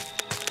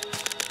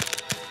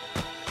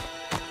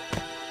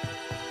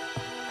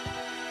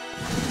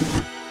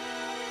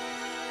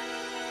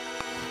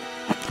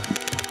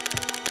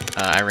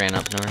 I ran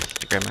up north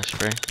to grab my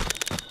spray.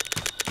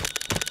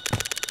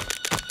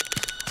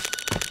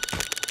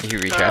 Did you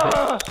retrap it?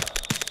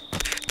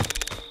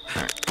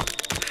 Alright.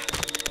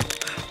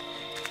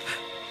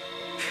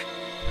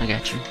 I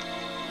got you.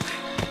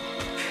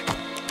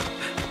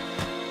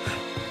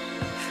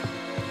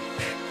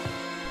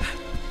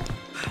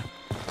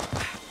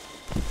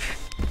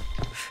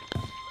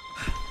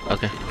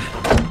 Okay.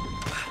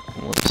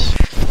 Whoops.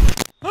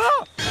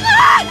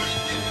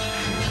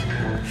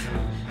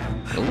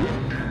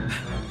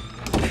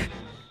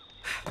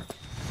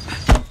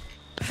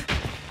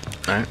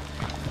 Alright.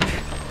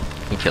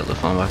 He killed the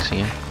phone box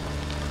again.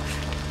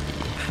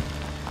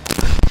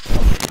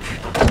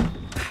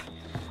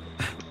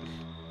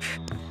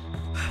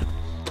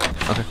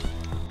 Okay.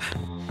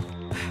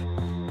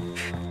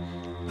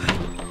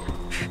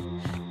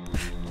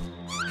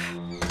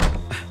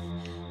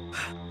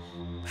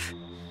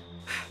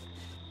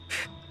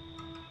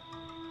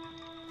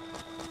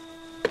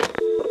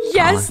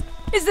 Yes?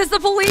 Is this the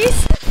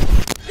police?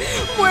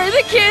 We're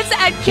the kids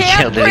at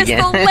Camp killed it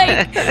again. Crystal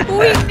Lake.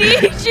 We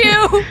need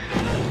you.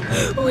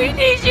 We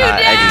need you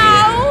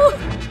now.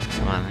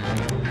 Come on, man.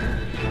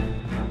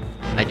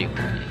 I do.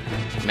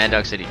 Mad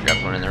Dog said he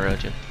dropped one in the road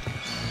too.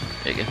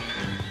 There you go.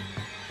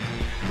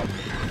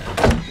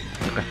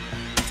 Okay.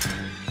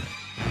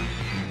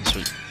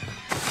 Sweet.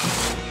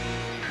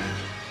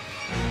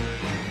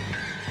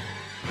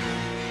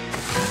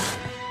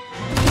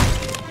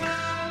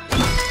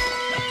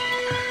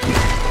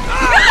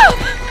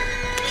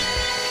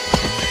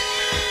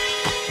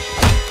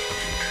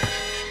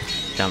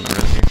 Down the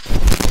road here.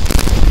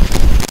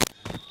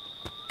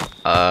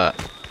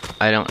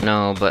 I don't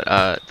know, but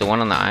the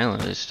one on the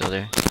island is still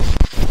there.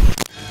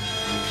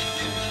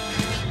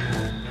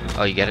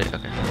 Oh, you get it?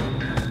 Okay.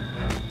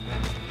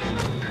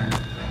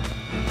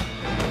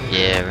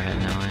 Yeah, we're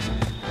heading that way.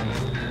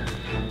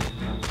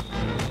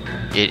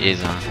 It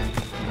is on.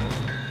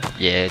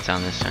 Yeah, it's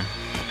on this time.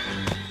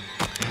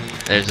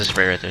 There's a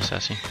spray right there,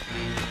 Sassy.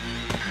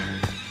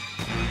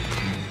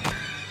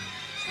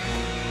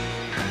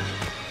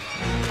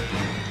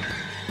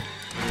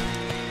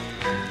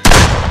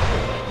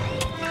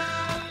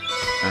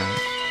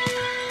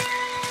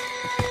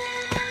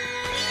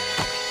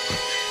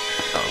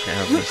 Oh, okay,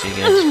 I was gonna see you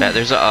guys.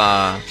 There's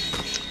a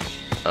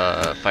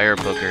fire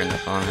poker in the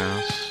phone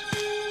house.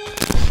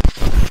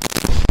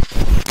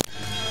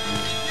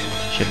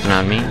 Shifting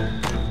on me.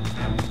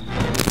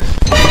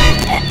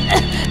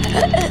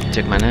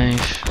 Took my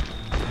knife.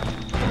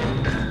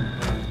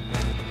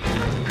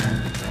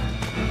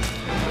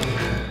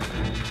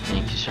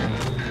 Thank you, sir.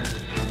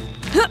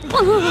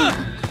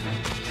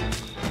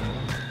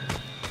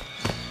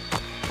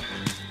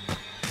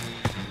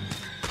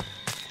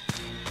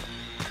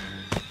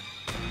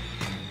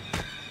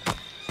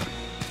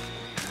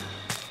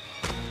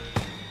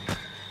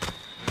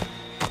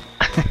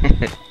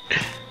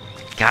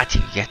 Got to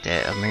get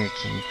that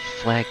American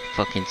flag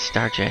fucking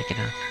star jacket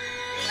on.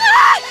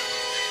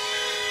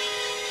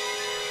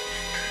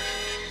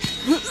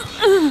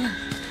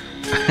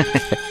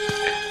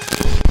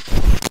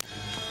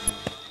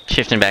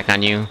 Shifting back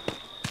on you.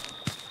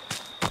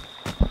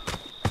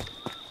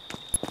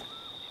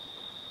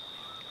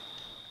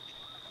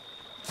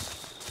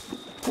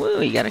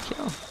 Woo, you got a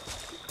kill.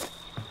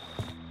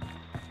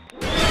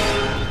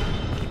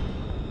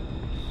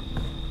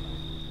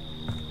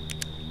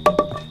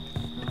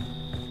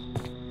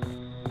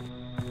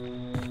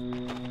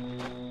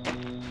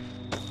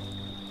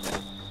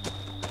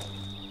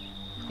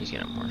 He's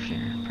gonna morph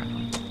here,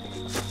 probably.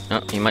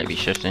 Oh, he might be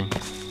shifting.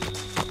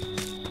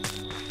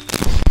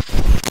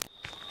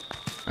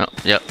 Oh,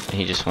 yep,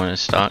 he just wanted to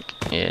stalk.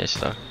 Yeah,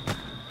 stuck.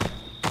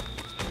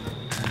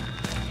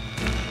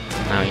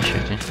 Now he's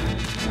shifting.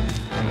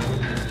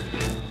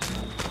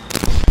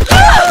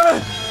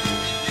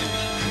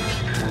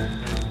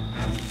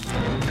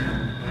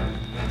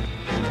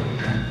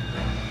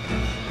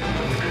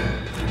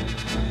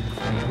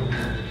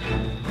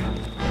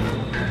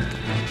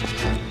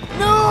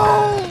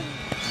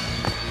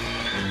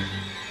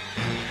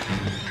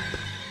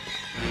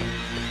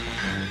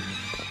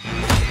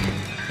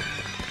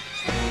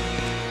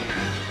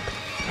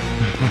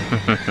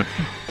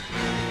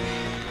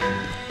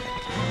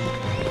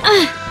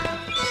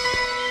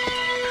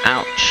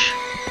 Ouch.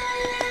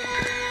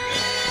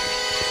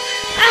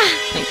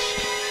 Thanks.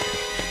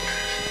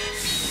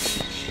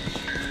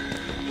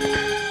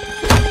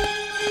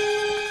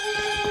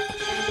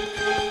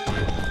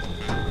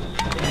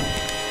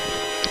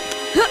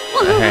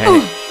 Right.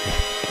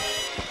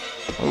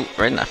 Oh,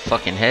 right in the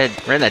fucking head.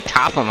 Right in the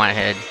top of my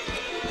head.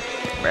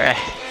 Bruh.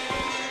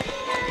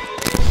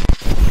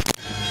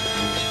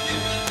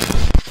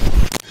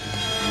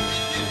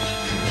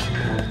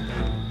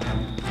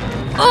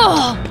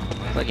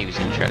 Looked like he was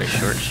gonna try to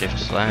short shift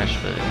slash,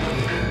 but he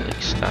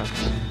like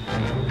stopped.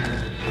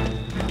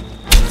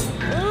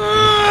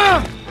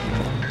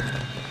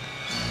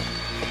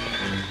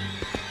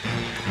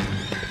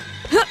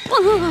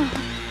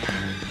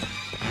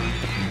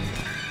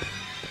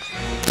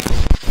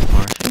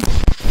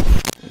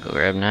 Go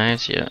grab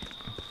knives, yeah.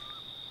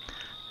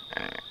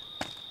 Alright.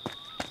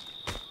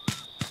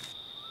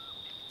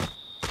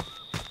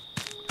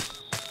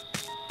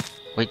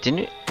 Wait, didn't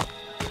we?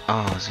 Oh,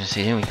 I was gonna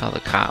say, didn't we call the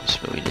cops?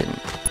 But we didn't.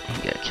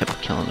 He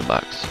kept killing the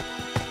bucks.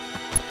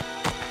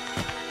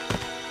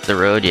 The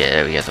road?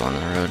 Yeah, we got the one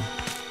on the road.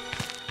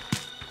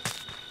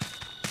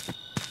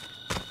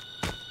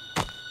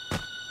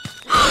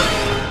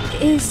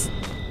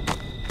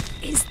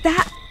 Is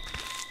that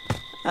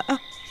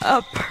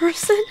a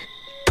person?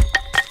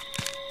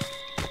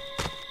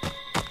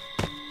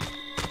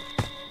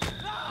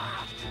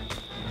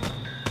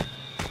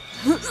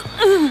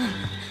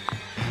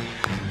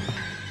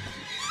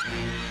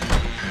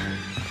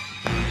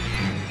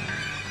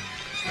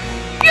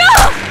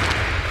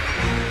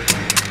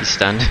 He's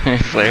stunned.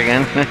 Flare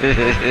gun. So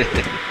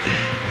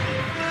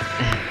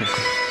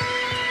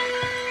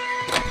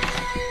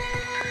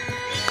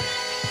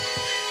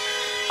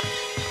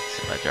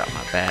if I drop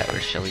my bat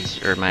where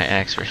Shelly's, or my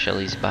axe where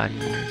Shelly's body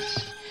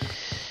is.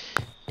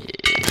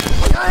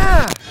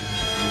 Yeah.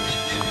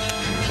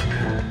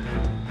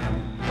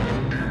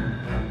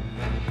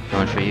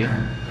 Going for you.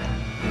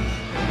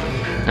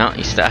 No,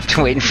 he stopped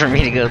waiting for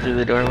me to go through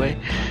the doorway.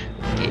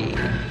 Okay.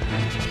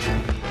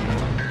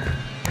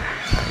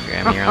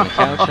 Grab me here on the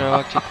couch, I'll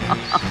walk too close.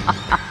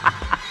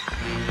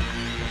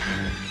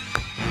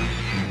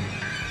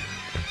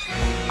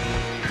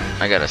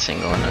 I got a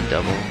single and a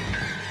double.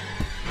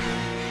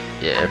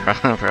 Yeah,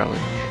 probably.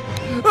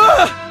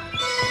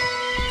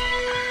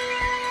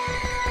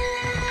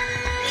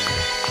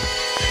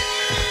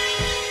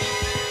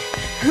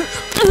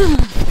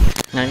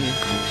 No, you.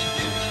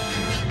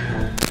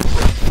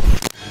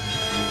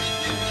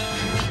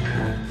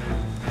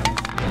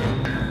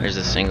 There's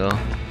a single.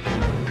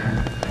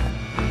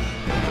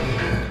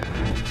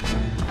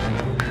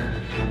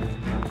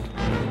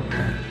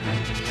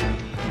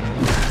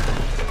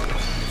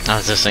 I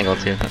was a single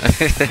too.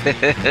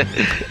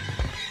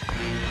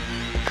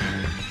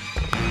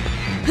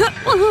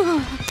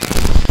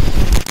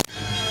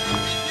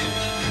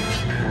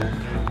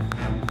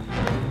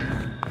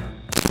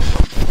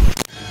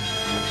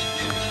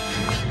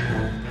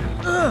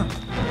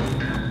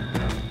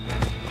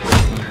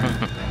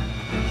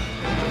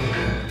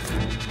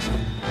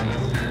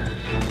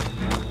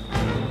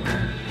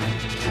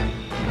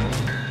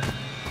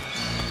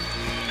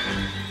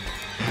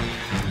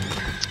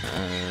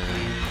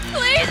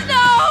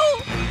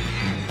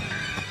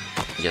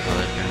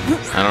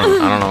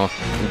 I don't know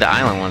if the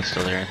island one's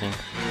still there, I think.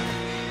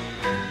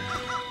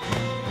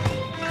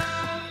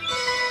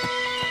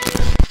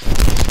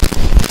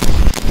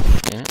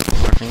 Yeah,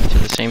 morphing to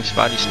the same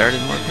spot he started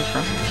morphing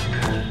from.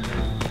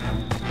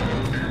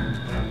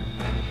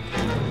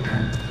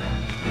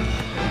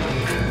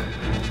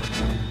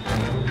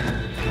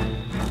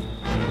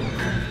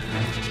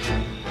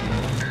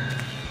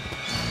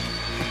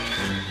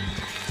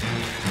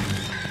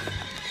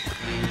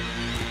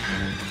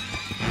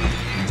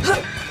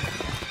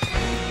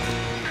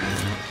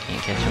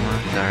 Catch him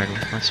off guard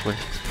with my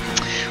swift.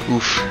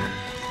 Oof.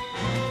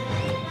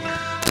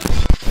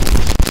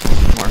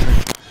 Morpher.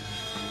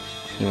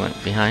 He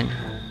went behind.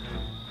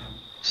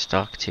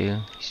 Stalk 2.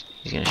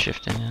 He's gonna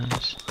shift in now.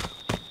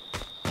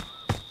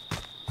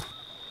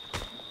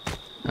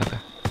 Okay.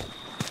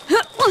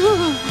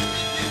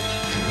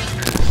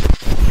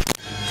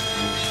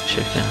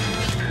 Shift down.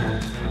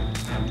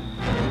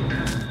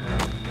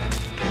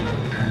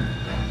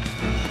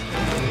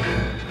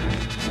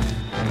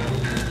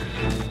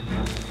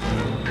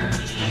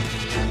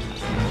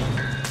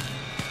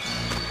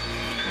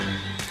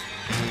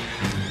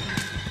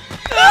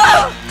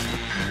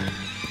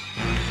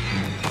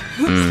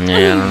 Yeah,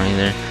 I don't know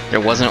either.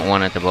 There wasn't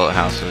one at the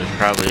boathouse, so there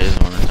probably is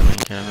one at the main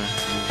cabin.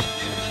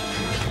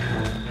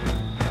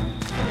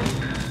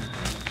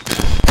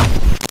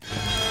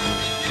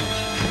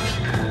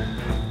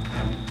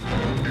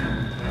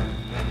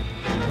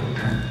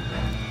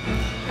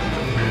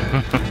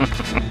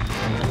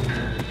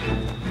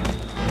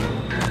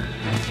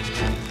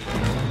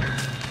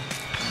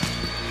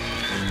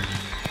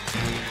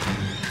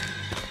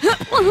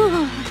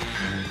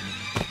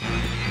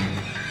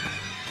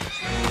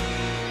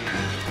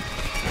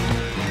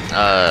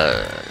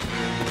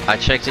 I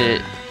checked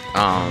it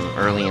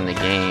early in the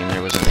game.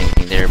 There wasn't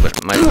anything there, but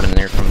it might have been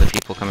there from the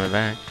people coming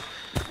back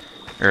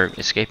or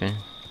escaping.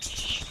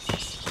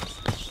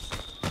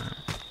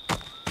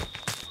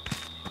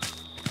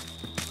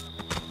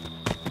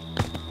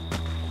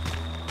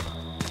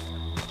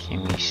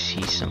 Can we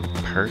see some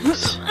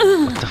perks?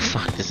 What the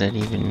fuck does that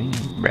even mean,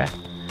 bruh?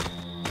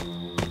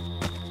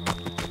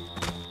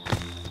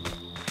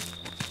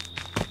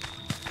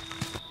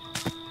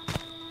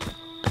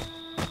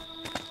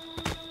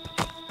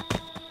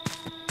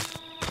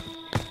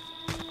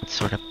 What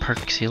sort of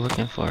perks he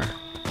looking for?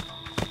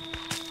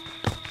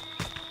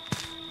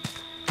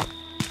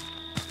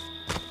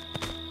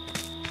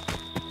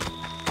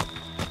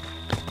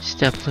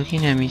 Stop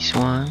looking at me,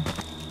 Swan.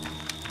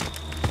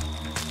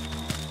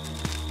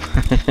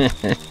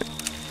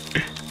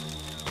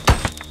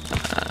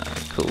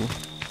 Cool.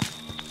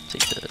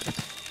 Take the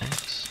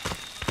X.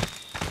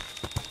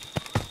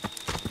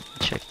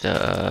 Check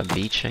the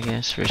beach, I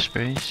guess, for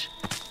sprays.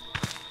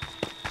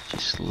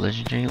 Just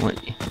legendary. What?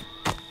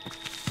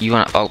 You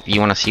want? Oh,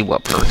 you want to see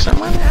what perks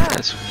I'm on?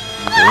 That's cool.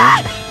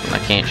 I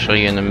can't show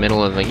you in the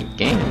middle of the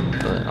game,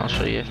 but I'll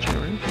show you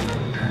afterward.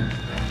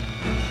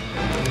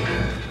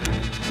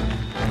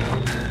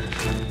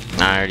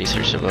 I already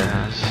searched the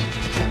boathouse.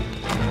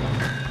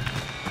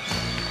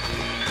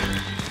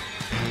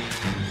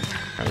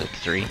 Or like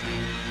 3.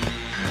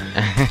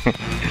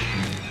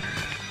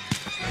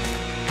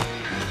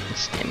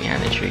 Stand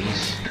behind the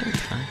trees. That'll be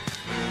fine.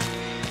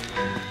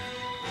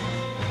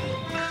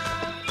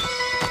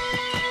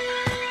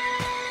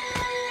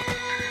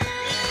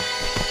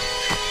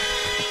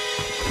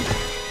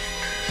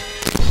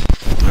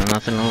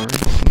 Nothing over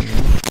here.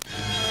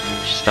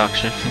 Stock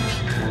shifting.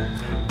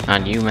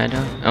 On you, Mad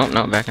Dog? Oh,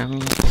 no, back on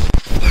me.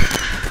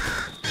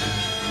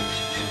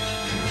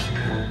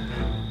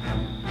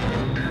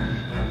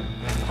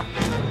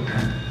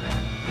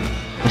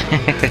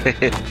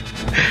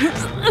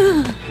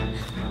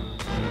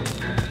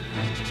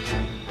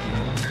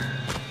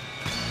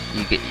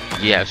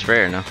 You have spray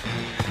or no?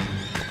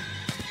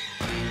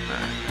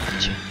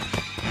 Gotcha.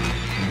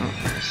 Oh,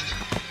 missed.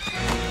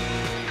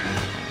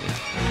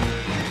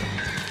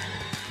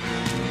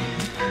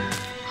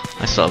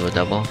 I still have a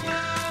double.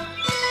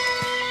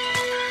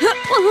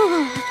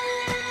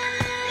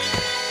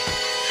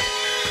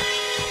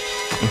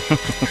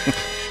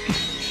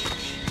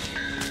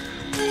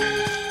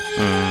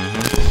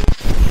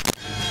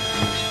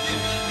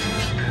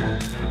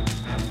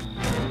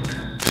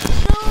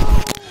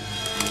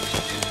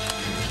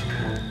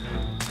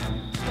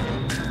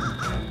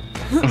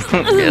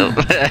 Yeah,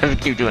 I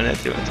keep doing that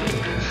to him too.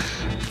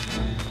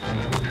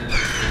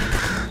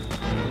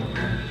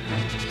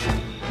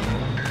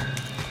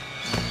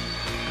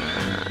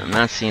 I'm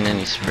not seeing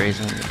any sprays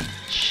on the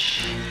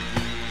beach.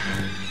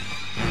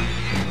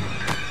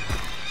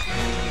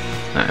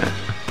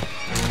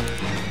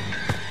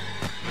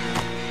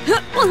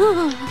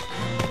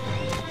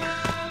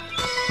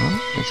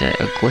 Is that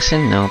a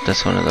glisten? Nope,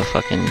 that's one of the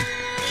fucking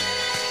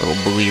little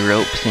buoy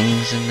rope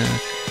things in the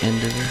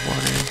end of the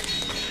water.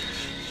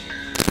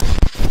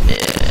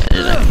 Yeah,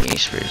 there's not gonna be any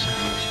spears.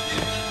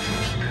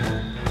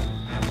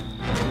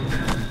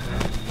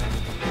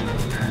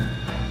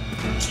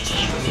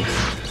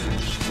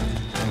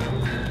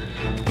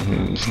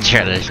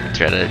 Try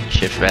to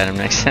shift at him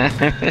next time.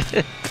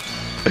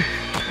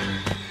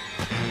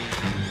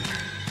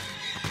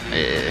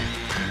 Yeah.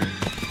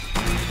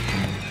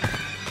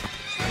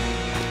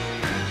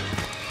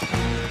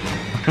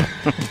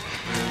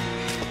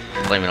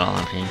 Blame it all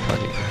on me,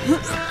 fuck it.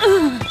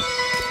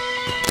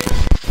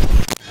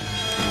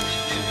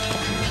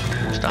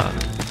 Stop.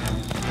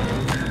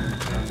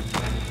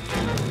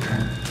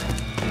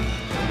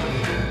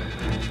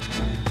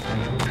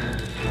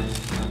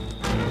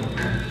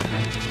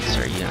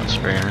 Sorry, you don't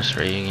spray, I'm gonna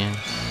spray you again.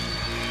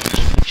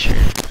 Just make sure.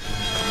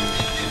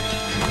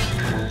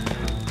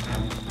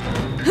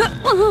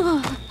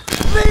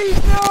 Please,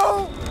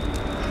 no!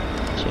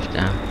 Shift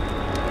down.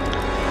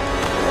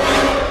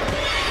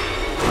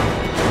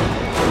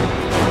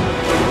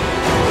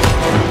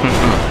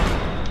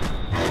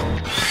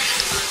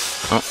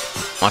 Oh,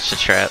 watch the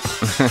trap.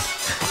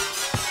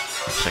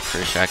 Check for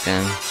a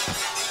shotgun.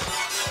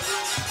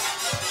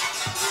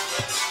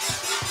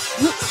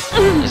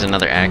 There's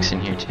another axe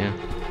in here too.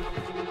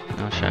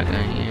 No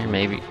shotgun here.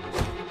 Maybe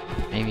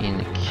in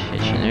the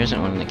kitchen. There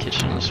isn't one in the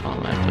kitchen on the small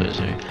map, though, is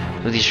there?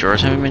 Oh, these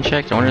drawers haven't been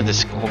checked? I wonder if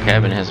this whole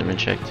cabin hasn't been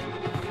checked.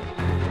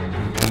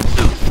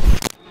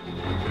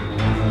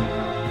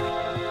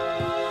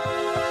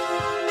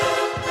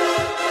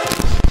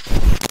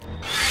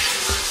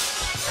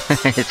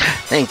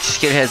 Thanks,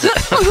 Skidheads.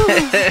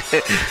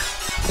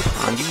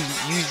 Come on,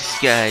 you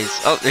guys.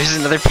 Oh, there's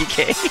another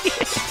PK.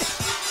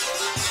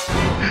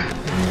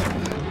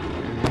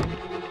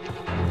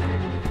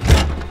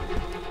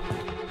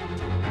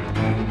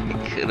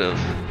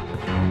 Could've.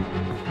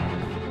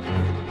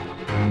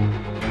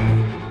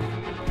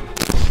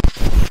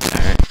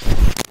 Alright.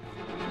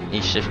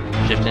 He's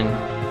shifting.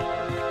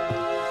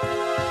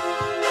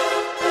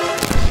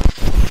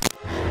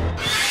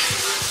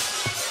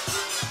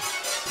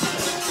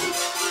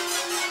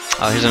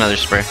 Oh, here's another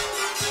spray.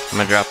 I'm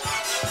gonna drop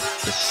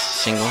this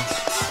single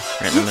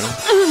right in the middle.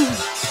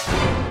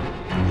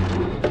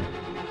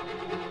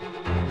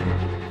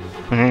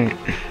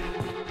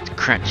 It's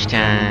crunch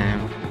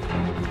time.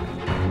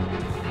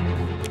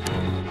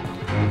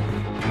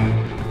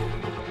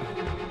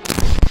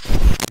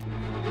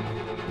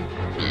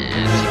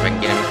 Yeah, let's see if I can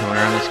get him coming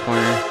around this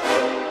corner.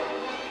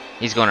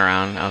 He's going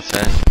around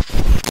outside.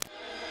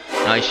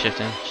 No, he's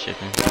shifting.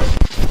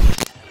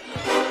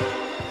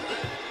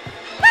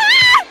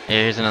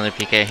 Here's another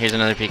PK. Here's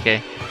another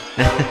PK.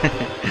 No!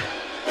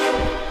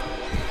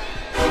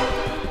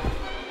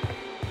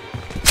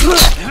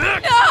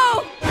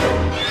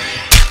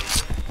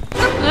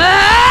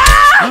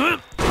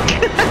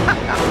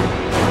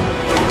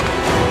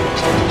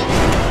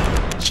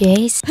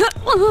 Jace?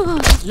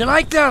 You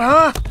like that,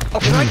 huh?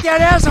 You like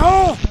that,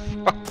 asshole?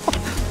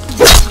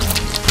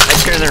 I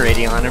turned the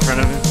radio on in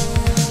front of him.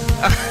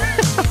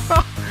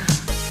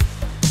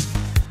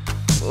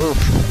 Oof.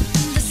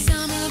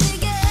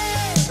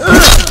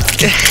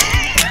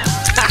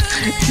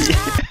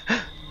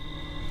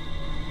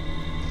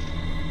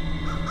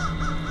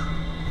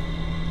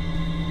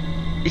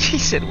 He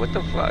said, what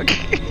the fuck?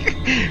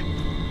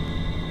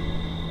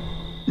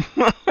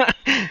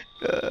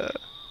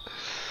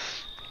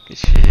 Good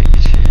shit.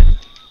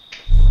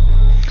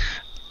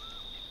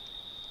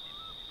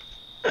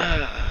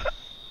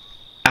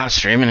 I was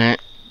streaming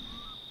it.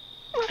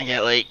 I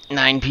got like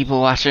 9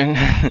 people watching.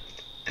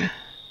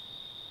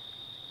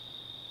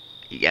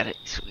 You got it,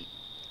 sweet.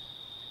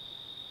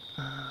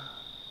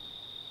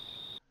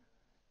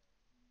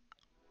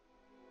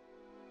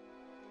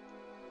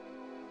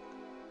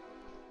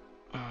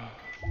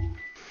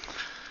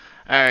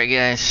 Alright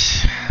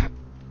guys,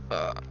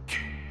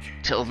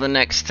 till the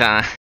next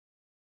time.